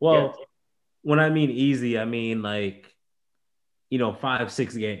 Well, when I mean easy, I mean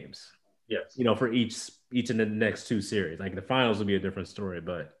 5-6 games. Yes. For each in the next 2 series. Like the finals will be a different story,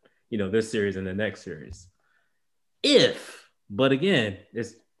 but this series and the next series. But again,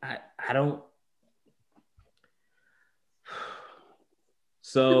 I don't.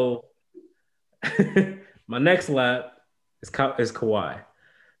 So my next lap is Kawhi.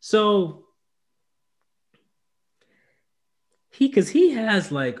 So because he has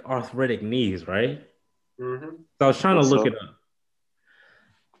arthritic knees, right? Mm-hmm. So I was trying to look it up.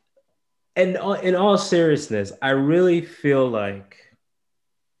 And in all seriousness, I really feel like,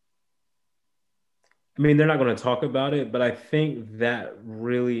 they're not going to talk about it, but I think that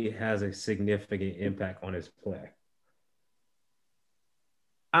really has a significant impact on his play.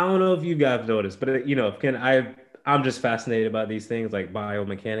 I don't know if you guys noticed, but I'm just fascinated about these things like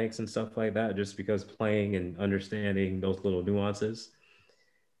biomechanics and stuff like that, just because playing and understanding those little nuances.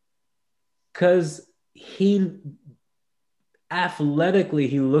 Because athletically,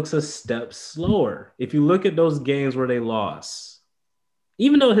 he looks a step slower. If you look at those games where they lost,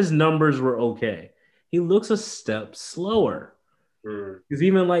 even though his numbers were okay, he looks a step slower. Because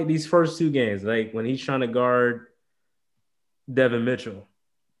even these first 2 games, when he's trying to guard Devin Mitchell,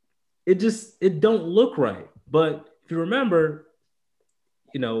 it don't look right. But if you remember,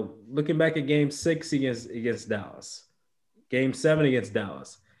 looking back at game 6 against Dallas, game 7 against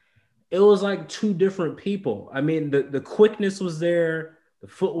Dallas, it was like 2 different people. The quickness was there, the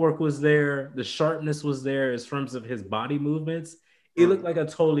footwork was there, the sharpness was there in terms of his body movements. It looked like a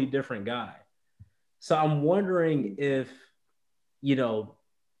totally different guy. So I'm wondering if, it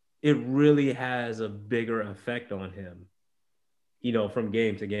really has a bigger effect on him, from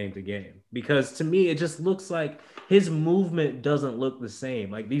game to game to game. Because to me, it just looks like his movement doesn't look the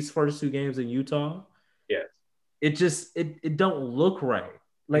same. Like these first 2 games in Utah, it don't look right.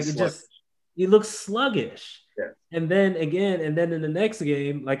 He looks sluggish. Yeah. And then in the next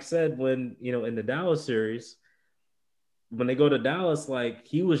game, like I said, when, in the Dallas series, when they go to Dallas,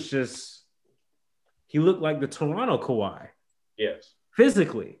 he looked like the Toronto Kawhi. Yes.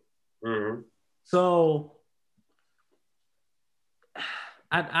 Physically. Mm-hmm. So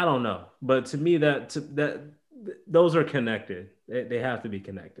I don't know, but to me that those are connected. They have to be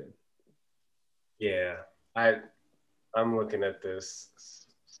connected. Yeah, I'm looking at this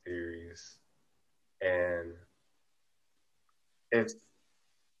series, and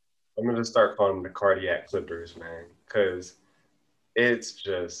I'm gonna start calling them the cardiac Clippers, man, because it's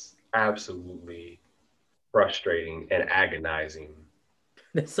just absolutely frustrating and agonizing.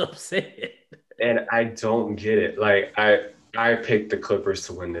 That's what I'm saying. And I don't get it. I picked the Clippers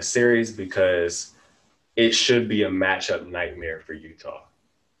to win the series because it should be a matchup nightmare for Utah.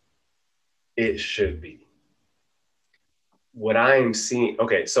 It should be. What I am seeing,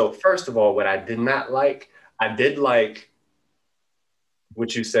 okay, so first of all, what I did not like, I did like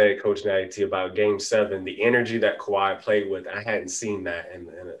what you said, Coach Natty T, about Game 7, the energy that Kawhi played with. I hadn't seen that in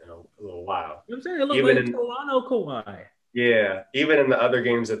a little while. I'm saying it looked Even like in, Toronto Kawhi. yeah, even in the other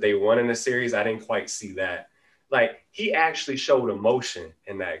games that they won in the series, I didn't quite see that. Like, he actually showed emotion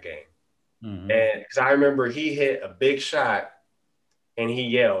in that game. Mm-hmm. And because I remember he hit a big shot and he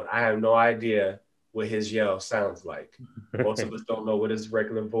yelled. I have no idea what his yell sounds like. Most of us don't know what his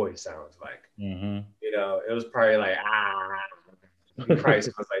regular voice sounds like. Mm-hmm. You know, it was probably like, ah. He probably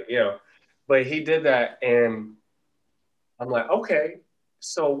was like, you know. But he did that, and I'm like, okay,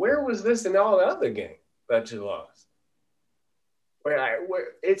 so where was this in all the other games that you lost? Where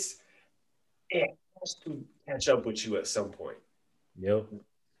it has to catch up with you at some point. Yep.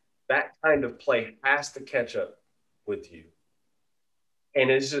 That kind of play has to catch up with you. And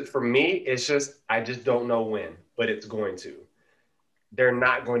it's just, for me, it's just, I just don't know when, but it's going to. They're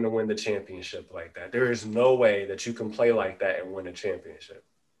not going to win the championship like that. There is no way that you can play like that and win a championship.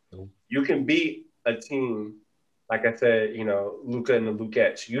 Nope. You can beat a team, like I said, you know, Luka and the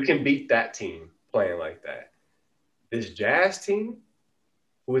Lukettes. You can beat that team playing like that. This Jazz team,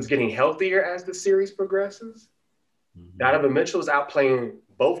 who is getting healthier as the series progresses, Donovan Mitchell is outplaying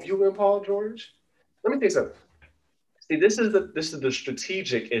both you and Paul George. Let me tell you something. See, this is the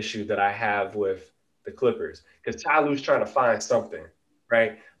strategic issue that I have with the Clippers, because Ty Lue's trying to find something,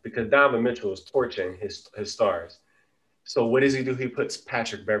 right? Because Donovan Mitchell is torching his stars. So what does he do? He puts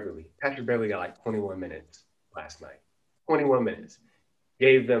Patrick Beverley. Patrick Beverley got like 21 minutes last night. 21 minutes.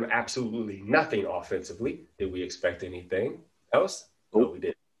 Gave them absolutely nothing offensively. Did we expect anything else? No, we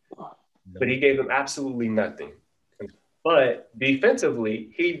didn't. But he gave them absolutely nothing. But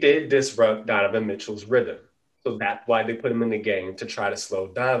defensively, he did disrupt Donovan Mitchell's rhythm. So that's why they put him in the game, to try to slow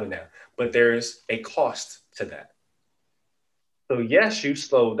Donovan down. But there's a cost to that. So yes, you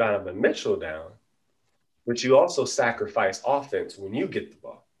slow Donovan Mitchell down, but you also sacrifice offense when you get the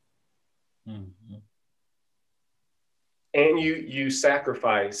ball. Mm-hmm. And you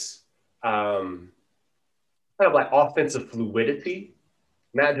sacrifice kind of like offensive fluidity,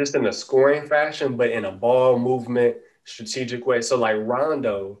 not just in a scoring fashion, but in a ball movement, strategic way. So like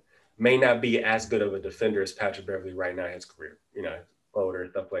Rondo may not be as good of a defender as Patrick Beverley right now in his career, you know, floater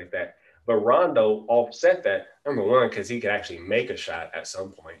and stuff like that. But Rondo offset that, number one, because he could actually make a shot at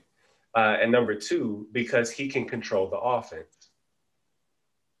some point. And number two, because he can control the offense.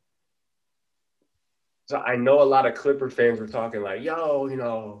 So I know a lot of Clipper fans were talking like, yo, you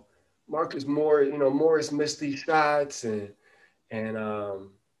know, Marcus Morris, you know, Morris missed these shots and you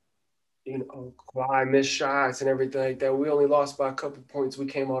know, Kawhi missed shots and everything like that. We only lost by a couple points. We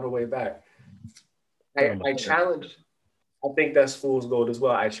came all the way back. I challenge, I think that's fool's gold as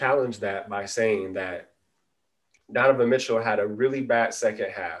well. I challenge that by saying that Donovan Mitchell had a really bad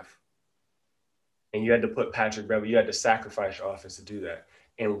second half, and you had to put Patrick Beverley, you had to sacrifice your offense to do that.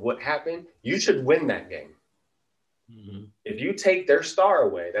 And what happened? You should win that game. Mm-hmm. If you take their star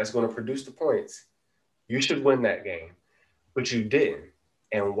away, that's going to produce the points. You should win that game, but you didn't.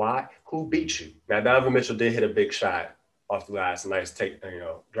 And why? Who beat you? Now, Donovan Mitchell did hit a big shot off the glass, a nice take, you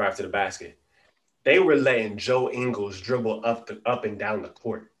know, drive to the basket. They were letting Joe Ingles dribble up and down the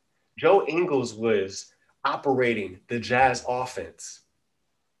court. Joe Ingles was operating the Jazz offense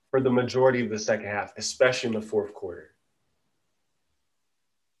for the majority of the second half, especially in the fourth quarter.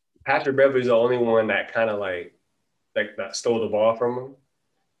 Patrick Beverley's the only one that kind of like that stole the ball from him.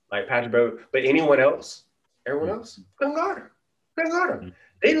 Like Patrick Beverley, but anyone else, everyone else couldn't guard him. Couldn't guard him.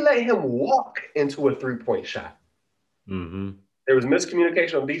 They let him walk into a three-point shot. Mm-hmm. There was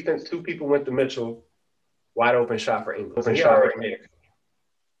miscommunication on defense. Two people went to Mitchell, wide open shot for Ingles.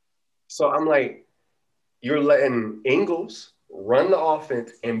 So I'm like, you're letting Ingles run the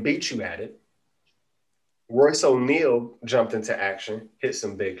offense and beat you at it. Royce O'Neal jumped into action, hit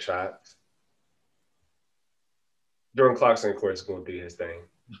some big shots. Jordan Clarkson, of course, is going to do his thing.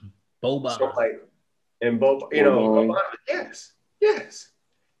 Boban. So like, and Boban, you know, Boban, yes.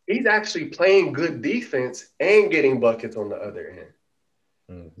 He's actually playing good defense and getting buckets on the other end.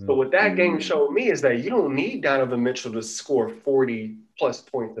 Mm-hmm. So what that game showed me is that you don't need Donovan Mitchell to score 40-plus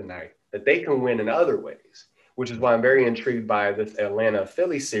points a night, that they can win in other ways, which is why I'm very intrigued by this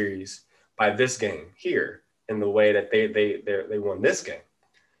Atlanta-Philly series, by this game here, in the way that they won this game.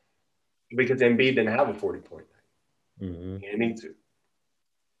 Because Embiid didn't have a 40-point night. Mm-hmm. He didn't need to.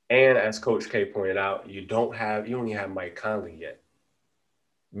 And as Coach K pointed out, you only have Mike Conley yet.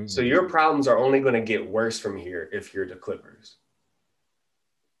 So your problems are only going to get worse from here if you're the Clippers.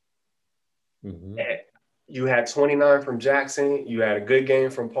 You had 29 from Jackson. You had a good game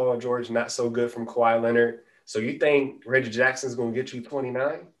from Paul George, not so good from Kawhi Leonard. So you think Reggie Jackson's going to get you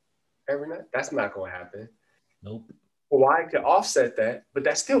 29 every night? That's not going to happen. Nope. Kawhi could offset that, but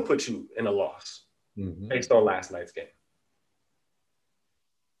that still puts you in a loss based on last night's game.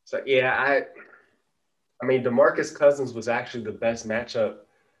 So, yeah, I mean, DeMarcus Cousins was actually the best matchup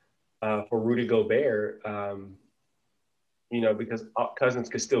for Rudy Gobert, because Cousins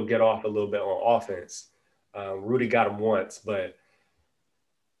could still get off a little bit on offense. Rudy got him once, but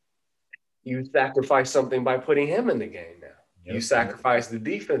you sacrifice something by putting him in the game now. Yep. You sacrifice the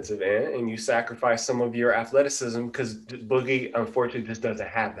defensive end and you sacrifice some of your athleticism because Boogie, unfortunately, just doesn't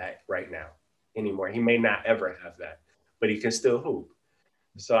have that right now anymore. He may not ever have that, but he can still hoop.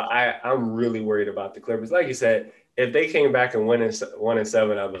 So I'm really worried about the Clippers. Like you said, if they came back and won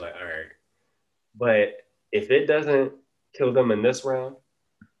 1-7, I'd be like, all right. But if it doesn't kill them in this round,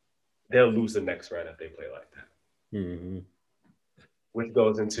 they'll lose the next round if they play like that. Which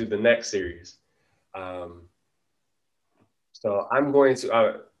goes into the next series. So I'm going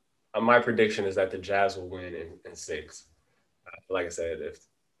to my prediction is that the Jazz will win in 6. Like I said, if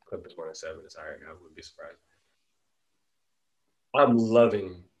Clippers won in 7, it's all right. I wouldn't be surprised. I'm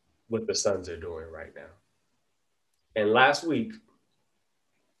loving what the Suns are doing right now. And last week,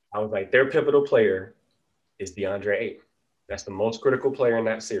 I was like, their pivotal player is DeAndre Ayton. That's the most critical player in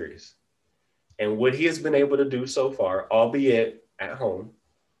that series. And what he has been able to do so far, albeit at home,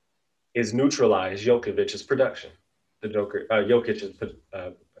 is neutralize Jokic's production. Jokic's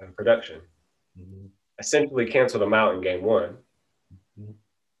production. Essentially canceled him out in game 1.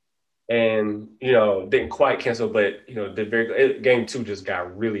 And, didn't quite cancel, but, game 2 just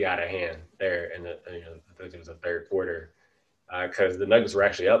got really out of hand there. And I think it was the third quarter because the Nuggets were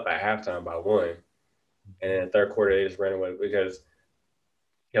actually up at halftime by 1. And in the third quarter, they just ran away because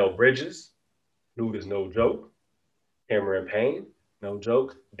Bridges, dude is no joke. Cameron Payne, no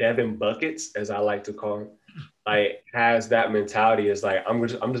joke. Devin Buckets, as I like to call him, has that mentality. Is like, I'm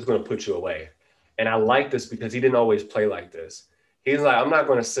just going to put you away. And I like this because he didn't always play like this. He's like, I'm not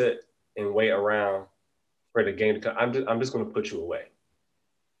going to sit and wait around for the game to come. I'm just going to put you away.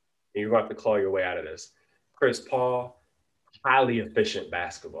 And you're going to have to claw your way out of this. Chris Paul, highly efficient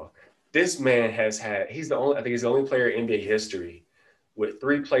basketball. This man he's the only player in NBA history with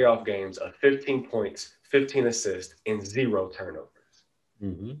 3 playoff games of 15 points, 15 assists, and 0 turnovers.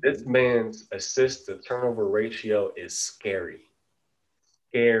 This man's assist to turnover ratio is scary.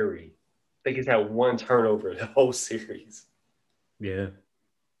 Scary. I think he's had 1 turnover the whole series. Yeah.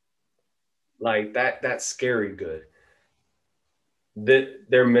 Like that's scary good.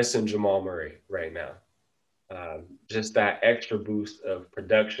 They're missing Jamal Murray right now. Just that extra boost of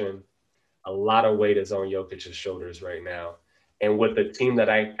production. A lot of weight is on Jokic's shoulders right now. And with the team that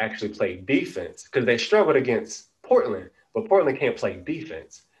I actually played defense, because they struggled against Portland, but Portland can't play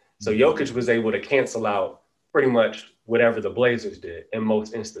defense. So Jokic was able to cancel out pretty much whatever the Blazers did in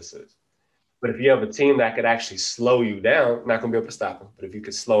most instances. But if you have a team that could actually slow you down, not going to be able to stop them, but if you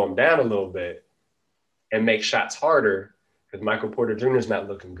could slow them down a little bit and make shots harder, because Michael Porter Jr. is not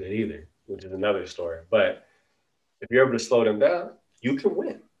looking good either, which is another story. But if you're able to slow them down, you can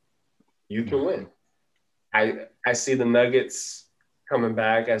win. You can win. I see the Nuggets coming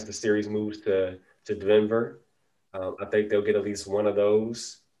back as the series moves to Denver. I think they'll get at least one of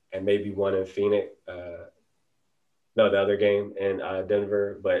those and maybe one in Phoenix. The other game in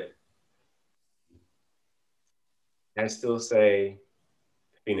Denver. But I still say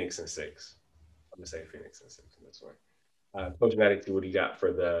Phoenix in 6. I'm going to say Phoenix in 6 in this one. Coach Natty T, what do you got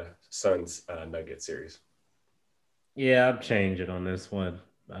for the Suns Nuggets series? Yeah, I'm changing on this one.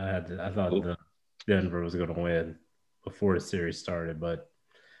 I thought the Denver was going to win before the series started, but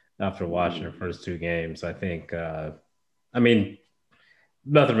after watching the first 2 games, I think, nothing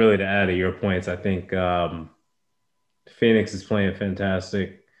really to add to your points. I think Phoenix is playing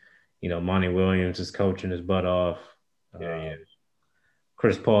fantastic. Monty Williams is coaching his butt off.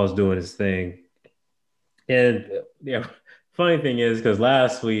 Chris Paul is doing his thing. And funny thing is, because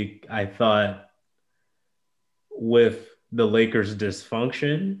last week I thought with the Lakers'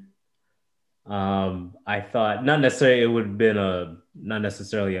 dysfunction, I thought not necessarily it would have been not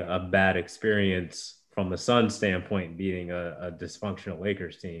necessarily a bad experience from the Suns standpoint beating a dysfunctional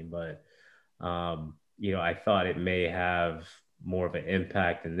Lakers team, but I thought it may have more of an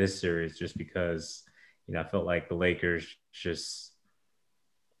impact in this series just because I felt like the Lakers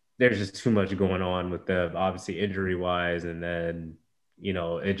there's just too much going on with them, obviously injury wise, and then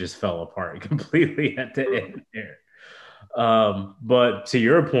it just fell apart completely at the end there. But to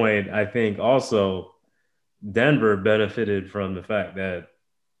your point, I think also Denver benefited from the fact that,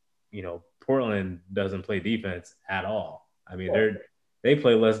 Portland doesn't play defense at all. I mean, they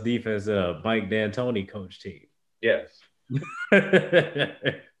play less defense than a Mike D'Antoni coach team. Yes. Which They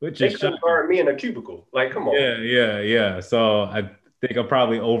is couldn't shocking. guard me in a cubicle. Like, come on. Yeah. So I think I'll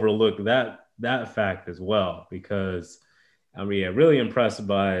probably overlook that fact as well, because I mean, yeah, really impressed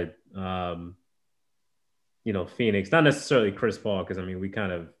by Phoenix. Not necessarily Chris Paul, because I mean, we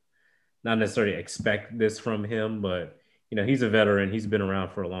kind of not necessarily expect this from him, but he's a veteran. He's been around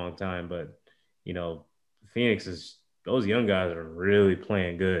for a long time, but you know, Phoenix is those young guys are really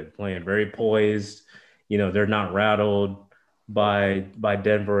playing good, playing very poised. They're not rattled by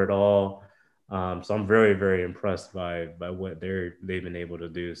Denver at all. So I'm very, very impressed by what they've been able to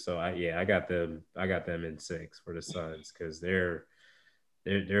do. So I got them in 6 for the Suns, because they're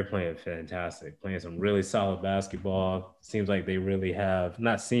playing fantastic, playing some really solid basketball. Seems like they really have,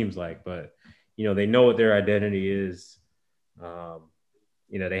 not seems like, but they know what their identity is.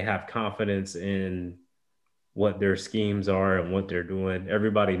 They have confidence in what their schemes are and what they're doing.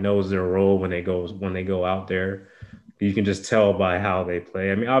 Everybody knows their role when they go out there. You can just tell by how they play.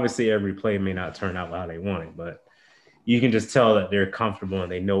 I mean, obviously every play may not turn out how they want it, but you can just tell that they're comfortable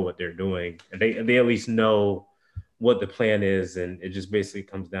and they know what they're doing. And they at least know what the plan is, and it just basically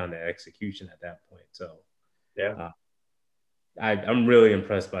comes down to execution at that point. So Yeah. I'm really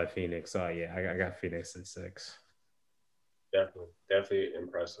impressed by Phoenix. So yeah, I got Phoenix in 6. Definitely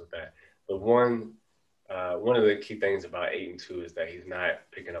impressed with that. The one of the key things about Ayton is that he's not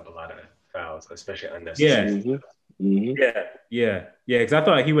picking up a lot of fouls, especially unnecessary. Yeah. Yeah. Because I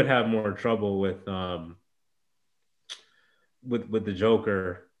thought he would have more trouble with the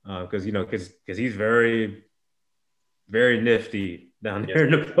Joker, because he's very, very nifty down there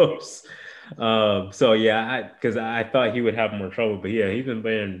in the post. So yeah, because I thought he would have more trouble, but yeah, he's been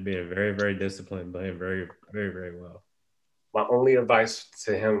being very, very disciplined, playing very, very, very well. My only advice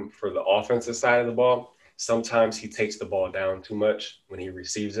to him for the offensive side of the ball, sometimes he takes the ball down too much when he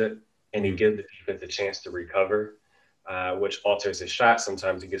receives it, and he gives the defense a chance to recover, which alters his shot.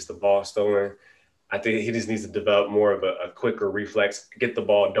 Sometimes he gets the ball stolen. I think he just needs to develop more of a quicker reflex. Get the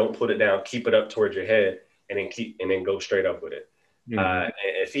ball, don't put it down, keep it up towards your head, and then go straight up with it.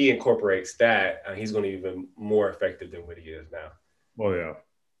 If he incorporates that, he's going to be even more effective than what he is now. Oh yeah.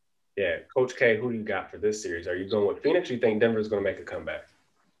 Yeah, Coach K, who do you got for this series? Are you going with Phoenix, or you think Denver's going to make a comeback?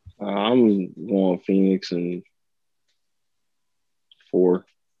 I'm going Phoenix in 4.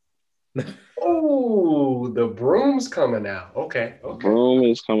 Oh, the broom's coming out. Okay. Broom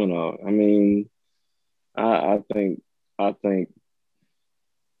is coming out. I mean, I think,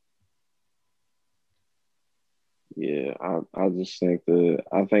 yeah, I just think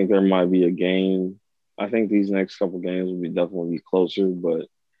I think there might be a game. I think these next couple games will definitely be closer, but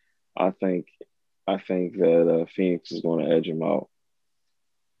I think that Phoenix is going to edge them out,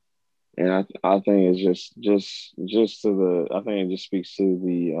 and I think it's just to the I think it just speaks to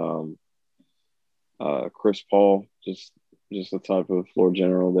the Chris Paul, just the type of floor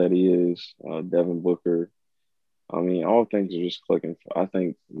general that he is. Devin Booker. I mean, all things are just clicking. I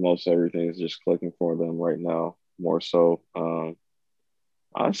think most everything is just clicking for them right now. More so,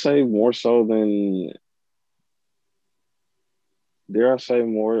 I'd say more so than, dare I say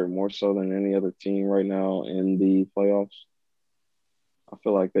more so than any other team right now in the playoffs. I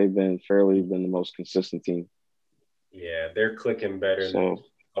feel like they've been the most consistent team. Yeah, they're clicking better than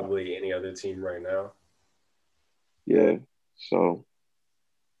probably any other team right now. Yeah, so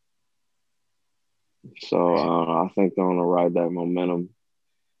I think they're gonna ride that momentum,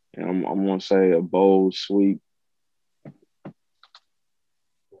 and I'm gonna say a bold sweep.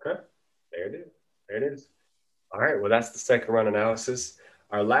 Okay, there it is. All right, well, that's the second round analysis.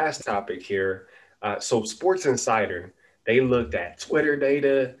 Our last topic here. So Sports Insider, they looked at Twitter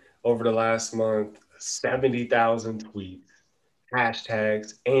data over the last month, 70,000 tweets,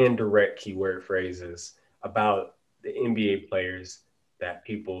 hashtags, and direct keyword phrases about the NBA players that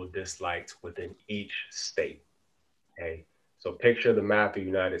people disliked within each state. Okay, so picture the map of the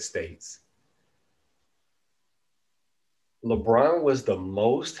United States. LeBron was the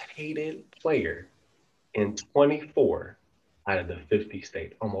most hated player in 24 out of the 50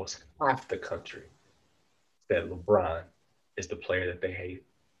 states. Almost half the country said LeBron is the player that they hate.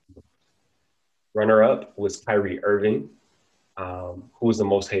 Runner up was Kyrie Irving, who was the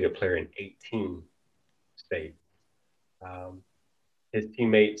most hated player in 18 states. His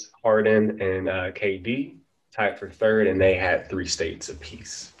teammates Harden and KD tied for third, and they had 3 states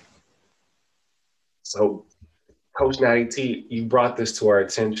apiece. So, Coach Natty T, you brought this to our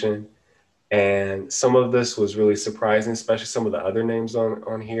attention. And some of this was really surprising, especially some of the other names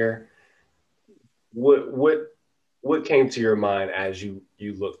on here. What came to your mind as you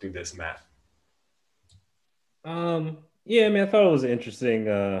looked through this map? Yeah, I mean, I thought it was an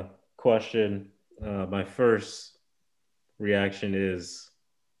interesting question. My first reaction is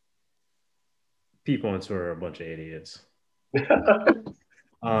people on tour are a bunch of idiots.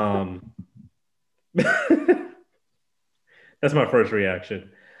 Um, that's my first reaction.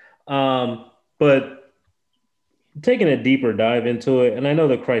 But taking a deeper dive into it, and I know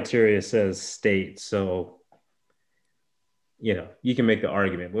the criteria says state, so you can make the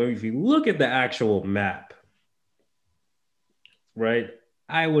argument. But if you look at the actual map, right,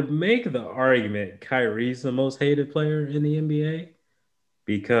 I would make the argument Kyrie's the most hated player in the NBA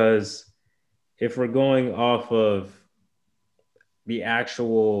because if we're going off of the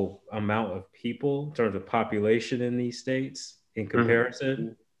actual amount of people in terms of population in these states in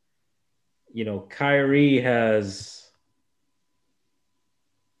comparison, Kyrie has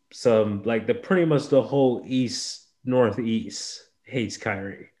some like the pretty much the whole East Northeast hates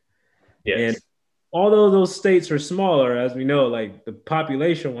Kyrie. Yes. And although those states are smaller, as we know, like the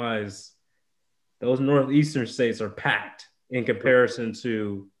population wise, those northeastern states are packed in comparison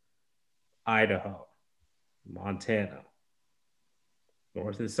to Idaho, Montana,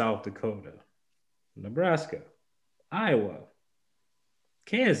 North and South Dakota, Nebraska, Iowa,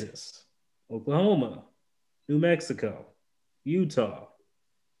 Kansas, Oklahoma, New Mexico, Utah,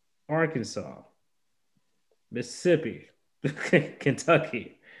 Arkansas, Mississippi,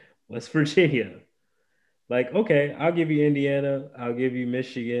 Kentucky, West Virginia. Like, okay, I'll give you Indiana, I'll give you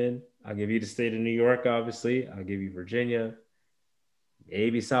Michigan, I'll give you the state of New York, obviously, I'll give you Virginia,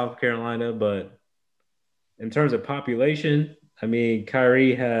 maybe South Carolina, but in terms of population, I mean,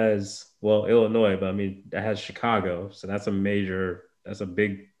 Kyrie has, well, Illinois, but I mean, that has Chicago. So that's a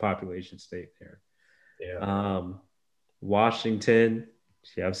big population state there. Yeah. Washington,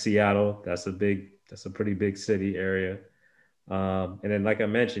 you have Seattle. That's a pretty big city area. And then, like I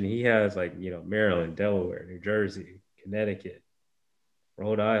mentioned, he has like, Maryland, Delaware, New Jersey, Connecticut,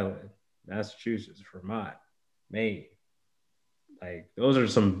 Rhode Island, Massachusetts, Vermont, Maine. Like those are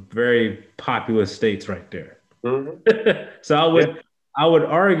some very populous states right there. Mm-hmm. So I would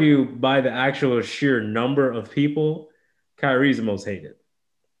argue by the actual sheer number of people, Kyrie's the most hated.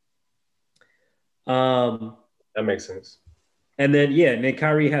 That makes sense. And then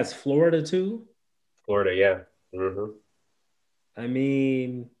Kyrie has Florida too. Florida, yeah. Mm-hmm. I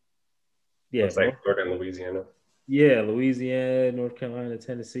mean, yeah, Looks like Florida and Louisiana. Yeah, Louisiana, North Carolina,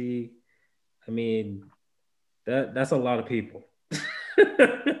 Tennessee. I mean, that's a lot of people.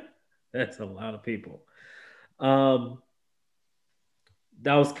 That's a lot of people. That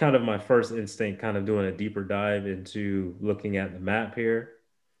was kind of my first instinct, kind of doing a deeper dive into looking at the map here.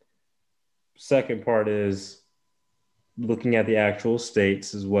 Second part is looking at the actual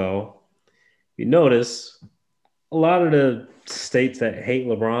states as well. You notice a lot of the states that hate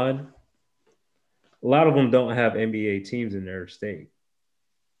LeBron, a lot of them don't have NBA teams in their state.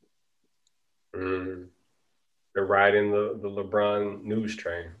 Mm. They're riding the LeBron news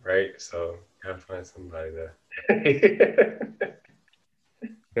train, right? So you have to find somebody there.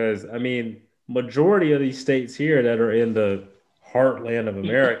 Because, I mean, majority of these states here that are in the heartland of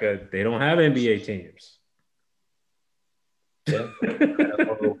America, they don't have NBA teams. Yeah.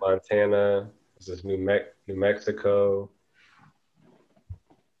 Montana, this is New Mexico,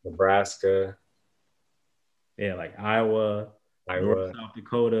 Nebraska. Yeah, like Iowa, North South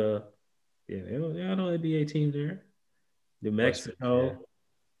Dakota. Yeah, they don't have NBA teams there. New Mexico,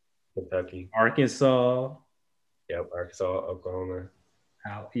 Kentucky, Arkansas. Yep, Arkansas, Oklahoma.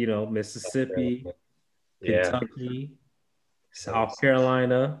 Mississippi, Kentucky, South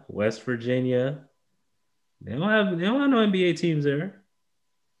Carolina, West Virginia. They don't have no NBA teams there.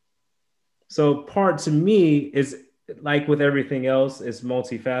 So part to me is like with everything else, it's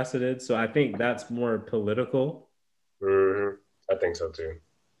multifaceted. So I think that's more political. Mm-hmm. I think so too.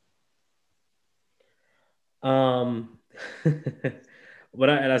 But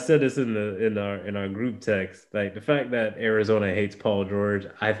I said this in our group text, like the fact that Arizona hates Paul George,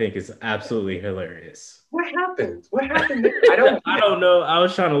 I think is absolutely hilarious. What happened? What happened there? I don't know. I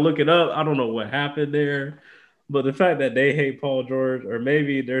was trying to look it up. I don't know what happened there, but the fact that they hate Paul George, or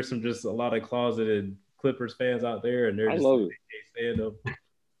maybe there's just a lot of closeted Clippers fans out there, and they're just like, they can't stand them.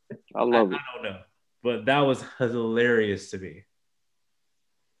 I love it. I don't know, but that was hilarious to me.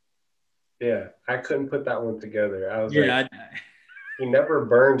 Yeah, I couldn't put that one together. I was he never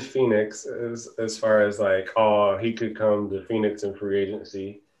burned Phoenix as far as like, oh, he could come to Phoenix in free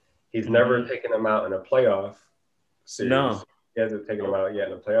agency. He's never taken them out in a playoff series. No. he hasn't taken him out yet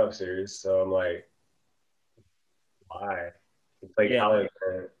in the playoff series. So I'm like, why? He played Yeah. college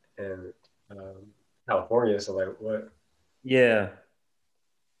in California. So like, what? Yeah.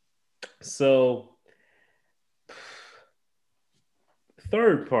 So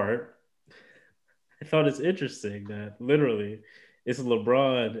third part, I thought it's interesting that literally it's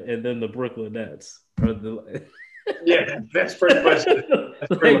LeBron and then the Brooklyn Nets are the Yeah, that's pretty much.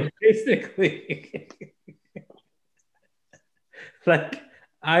 That's pretty like much. basically like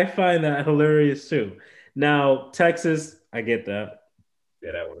I find that hilarious too. Now Texas, I get that.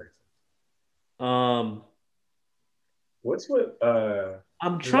 Yeah, that works. Um, What's with I'm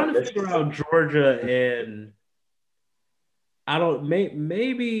who's that trying to figure out Georgia and I don't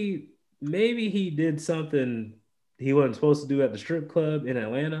maybe he did something he wasn't supposed to do at the strip club in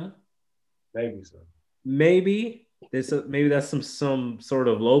Atlanta. maybe so. Maybe that's some sort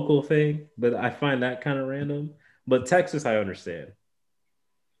of local thing, but I find that kind of random. But Texas, I understand.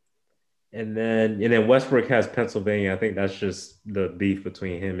 And then Westbrook has Pennsylvania. I think that's just the beef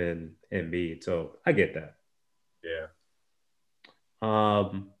between him and Embiid. So I get that. Yeah.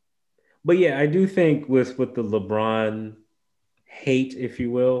 Um, but yeah, I do think with the LeBron hate, if you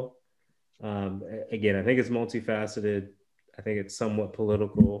will. Again, I think it's multifaceted. I think it's somewhat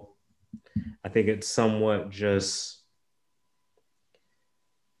political. I think it's somewhat just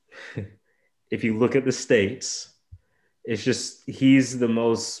if you look at the states, it's just he's the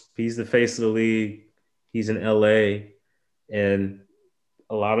face of the league. He's in LA, and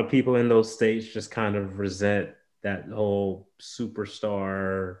a lot of people in those states just kind of resent that whole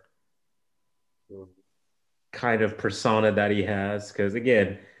superstar kind of persona that he has. Because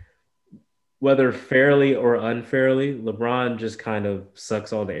again, whether fairly or unfairly, LeBron just kind of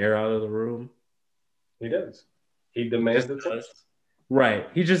sucks all the air out of the room. He does. He He demands just the attention. does. Right.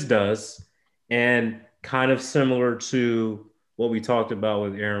 He just does. And kind of similar to what we talked about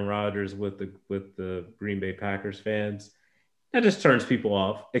with Aaron Rodgers with the Green Bay Packers fans. That just turns people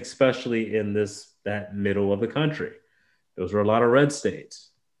off, especially in that middle of the country. Those were a lot of red states.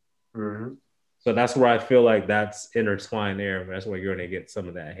 Mm-hmm. So that's where I feel like that's intertwined there. That's where you're going to get some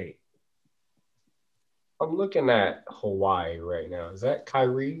of that hate. I'm looking at Hawaii right now. Is that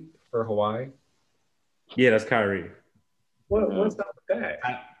Kyrie for Hawaii? Yeah, that's Kyrie. What's up with that?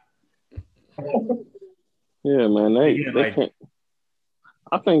 Yeah, man, they like, can't.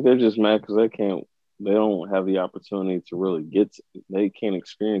 I think they're just mad because they don't have the opportunity to really they can't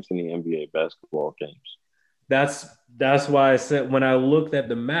experience any NBA basketball games. that's why I said when I looked at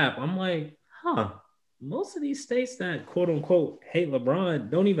the map, I'm like, most of these states that quote unquote hate LeBron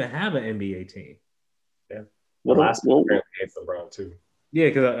don't even have an NBA team. Yeah. Alaska apparently hates LeBron too. Yeah,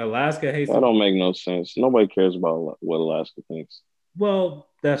 because Alaska hates. That don't make no sense. Nobody cares about what Alaska thinks. Well,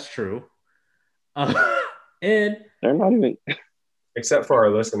 that's true. And they're not even. Except for our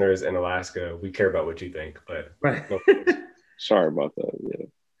listeners in Alaska, we care about what you think. But right. Sorry about that. Yeah.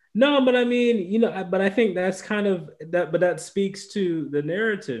 No, but I mean, but I think that's kind of that. But that speaks to the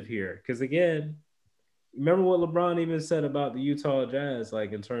narrative here, because again, remember what LeBron even said about the Utah Jazz,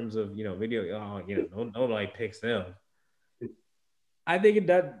 like in terms of video. Nobody picks them. I think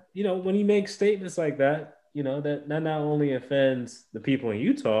that when he makes statements like that, that not only offends the people in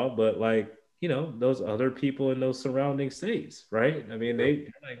Utah, but like those other people in those surrounding states, right? I mean, they're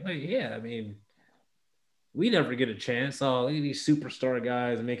like, wait, yeah, I mean, we never get a chance. Oh, look at these superstar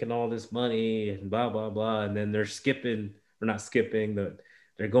guys making all this money and blah blah blah, and then they're not skipping, but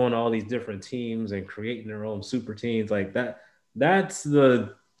they're going to all these different teams and creating their own super teams like that. That's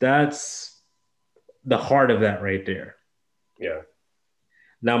the heart of that right there. Yeah.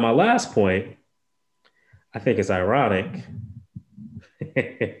 Now, my last point, I think it's ironic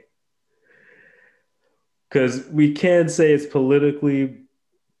because we can say it's politically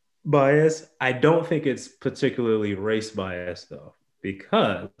biased. I don't think it's particularly race biased, though,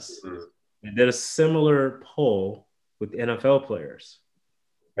 because they did a similar poll with NFL players.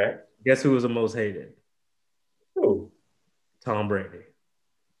 Okay. Guess who was the most hated? Who? Tom Brady.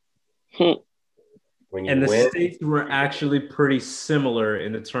 And the states were actually pretty similar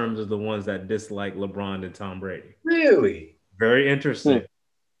in the terms of the ones that dislike LeBron and Tom Brady. Really? Very interesting.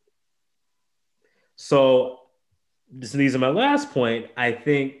 So this leads to my last point. I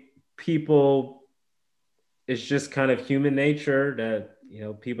think it's just kind of human nature that,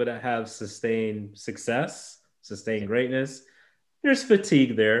 people that have sustained success, sustained greatness, there's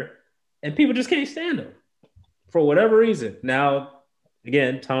fatigue there and people just can't stand them for whatever reason. Now,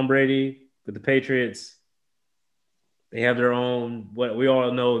 again, Tom Brady with the Patriots, they have their own, what we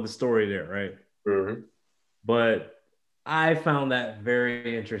all know the story there, right? Mm-hmm. But I found that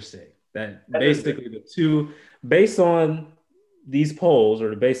very interesting. That basically the two, based on these polls,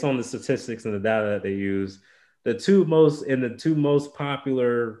 or based on the statistics and the data that they use, the two most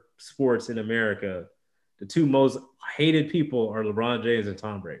popular sports in America, the two most hated people are LeBron James and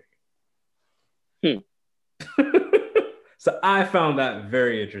Tom Brady. So I found that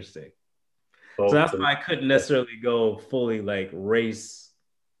very interesting. So that's why I couldn't necessarily go fully like race.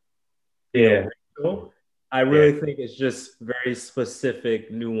 Racial. I really think it's just very specific,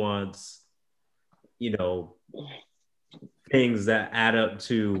 nuance, things that add up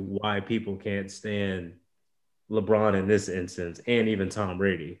to why people can't stand LeBron in this instance, and even Tom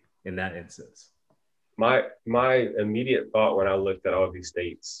Brady in that instance. My immediate thought when I looked at all these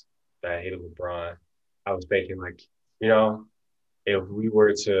states that hated LeBron, I was thinking like, if we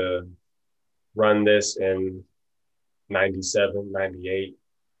were to run this in 97, 98,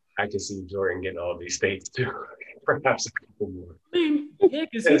 I could see Jordan getting all these states too. Perhaps a couple more. Yeah,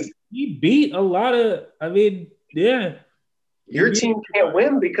 because he beat a lot of, Your team can't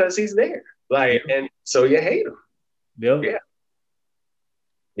win because he's there. And so you hate him. Yep.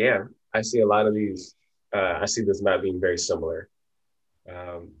 Yeah. I see a lot of these. I see this not being very similar.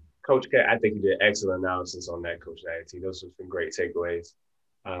 Coach K, I think you did excellent analysis on that, Coach Natty T. Those were some great takeaways.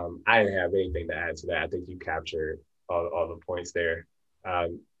 I didn't have anything to add to that. I think you captured all the points there.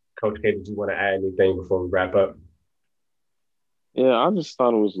 Coach K, did you want to add anything before we wrap up? Yeah, I just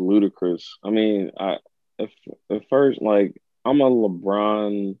thought it was ludicrous. I mean, at first, like, I'm a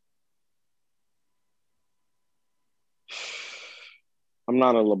LeBron. I'm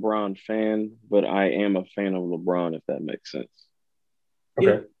not a LeBron fan, but I am a fan of LeBron, if that makes sense.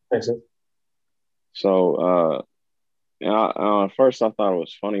 Okay, makes sense. So, at first I thought it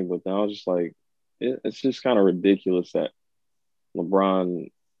was funny, but then I was just like, it's just kind of ridiculous that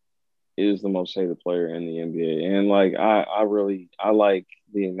LeBron is the most hated player in the NBA. And like, I like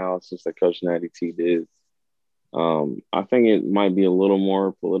the analysis that Coach Natty T did. I think it might be a little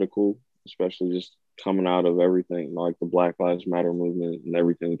more political, especially just coming out of everything like the Black Lives Matter movement and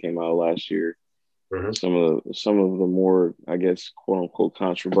everything that came out last year. Mm-hmm. Some of the more, I guess, quote unquote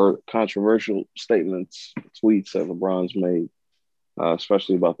controversial statements, tweets that LeBron's made,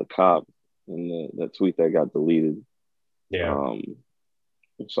 especially about the cop and the tweet that got deleted. Yeah.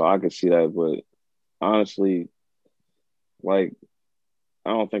 So I could see that, but honestly, like, I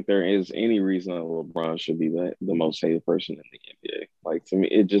don't think there is any reason that LeBron should be the most hated person in the NBA. Like, to me,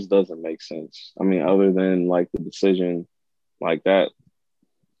 it just doesn't make sense. I mean, other than like the decision like that,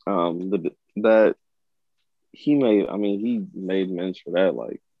 that he made. I mean, he made amends for that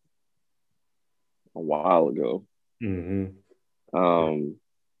like a while ago. Mm-hmm.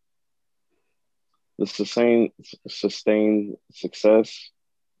 The sustained success.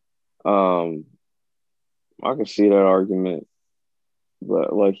 I can see that argument,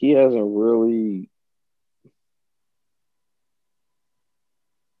 but like, he hasn't really.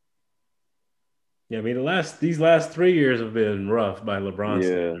 Yeah, I mean these last 3 years have been rough by LeBron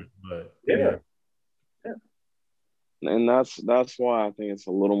standards, but yeah. And that's why I think it's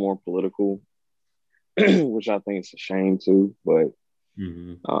a little more political, which I think it's a shame too. But I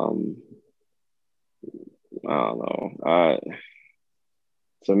don't know.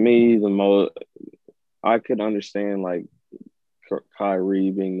 To me, I could understand like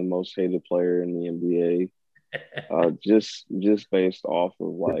Kyrie being the most hated player in the NBA, just based off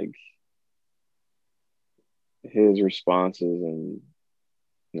of like his responses and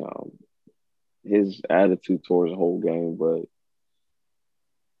his attitude towards the whole game. But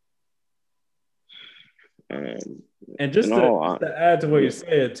and just to add to what you're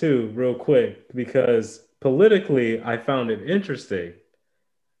saying too, real quick, because politically, I found it interesting.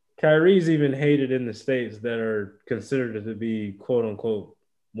 Kyrie's even hated in the states that are considered to be quote unquote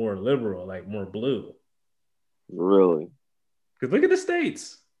more liberal, like more blue. Really? Because look at the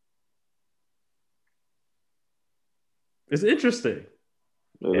states. It's interesting.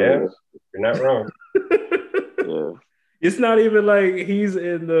 Yeah, you're not wrong. Yeah. It's not even like he's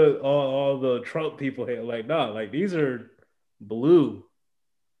in all the Trump people here. Like, no, like these are blue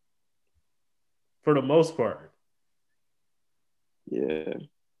for the most part. Yeah.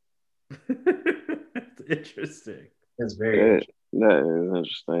 It's interesting. It's very interesting. That is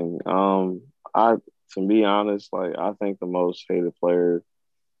interesting. To be honest, like, I think the most hated player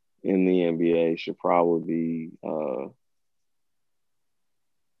in the NBA should probably be oh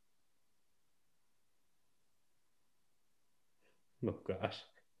gosh,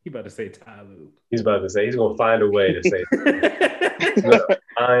 he about to say Ty Lue. He's about to say he's gonna find a way to say he's gonna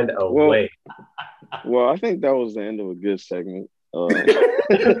find a way. Well, I think that was the end of a good segment.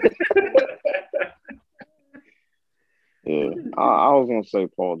 Yeah, I was gonna say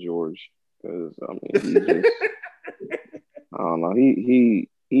Paul George because I mean, I don't know, No,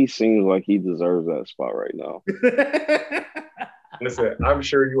 he seems like he deserves that spot right now. Listen, I'm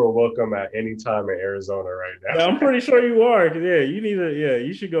sure you are welcome at any time in Arizona right now. Yeah, I'm pretty sure you are. Yeah, you need to. Yeah,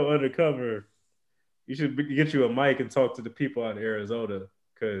 you should go undercover. You should get you a mic and talk to the people out in Arizona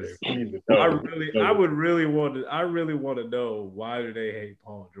because I really want to know why do they hate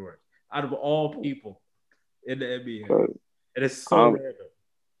Paul George out of all people in the NBA, and it's so random.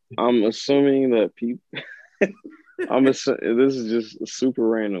 I'm assuming that people. This is just super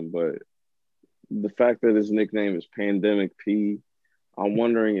random, but the fact that his nickname is Pandemic P, I'm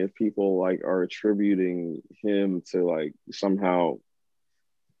wondering if people like are attributing him to like somehow.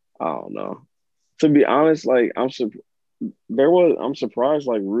 I don't know. To be honest, like I'm surprised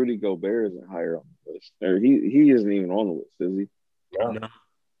like Rudy Gobert isn't higher on the list. Or he isn't even on the list, is he? No.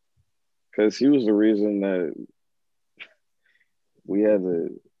 Because he was the reason that we had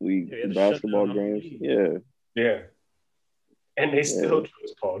basketball games. Yeah. Yeah. And they still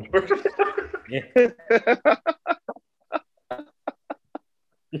chose Paul George.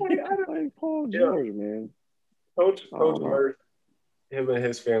 like Paul George, man. Coach Murphy, him and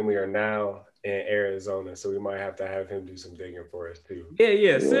his family are now in Arizona, so we might have to have him do some digging for us too.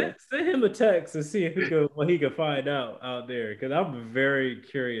 Yeah. Send him a text and see if what he can find out there, because I'm very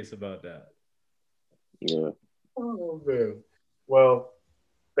curious about that. Yeah. Oh man. Well,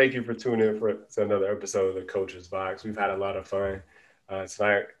 thank you for tuning in to another episode of the Coach's Box. We've had a lot of fun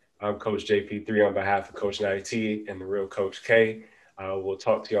tonight. I'm Coach JP3 on behalf of Coach Natty T and the real Coach K. We'll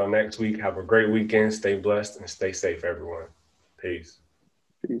talk to y'all next week. Have a great weekend. Stay blessed and stay safe, everyone. Peace.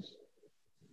 Peace.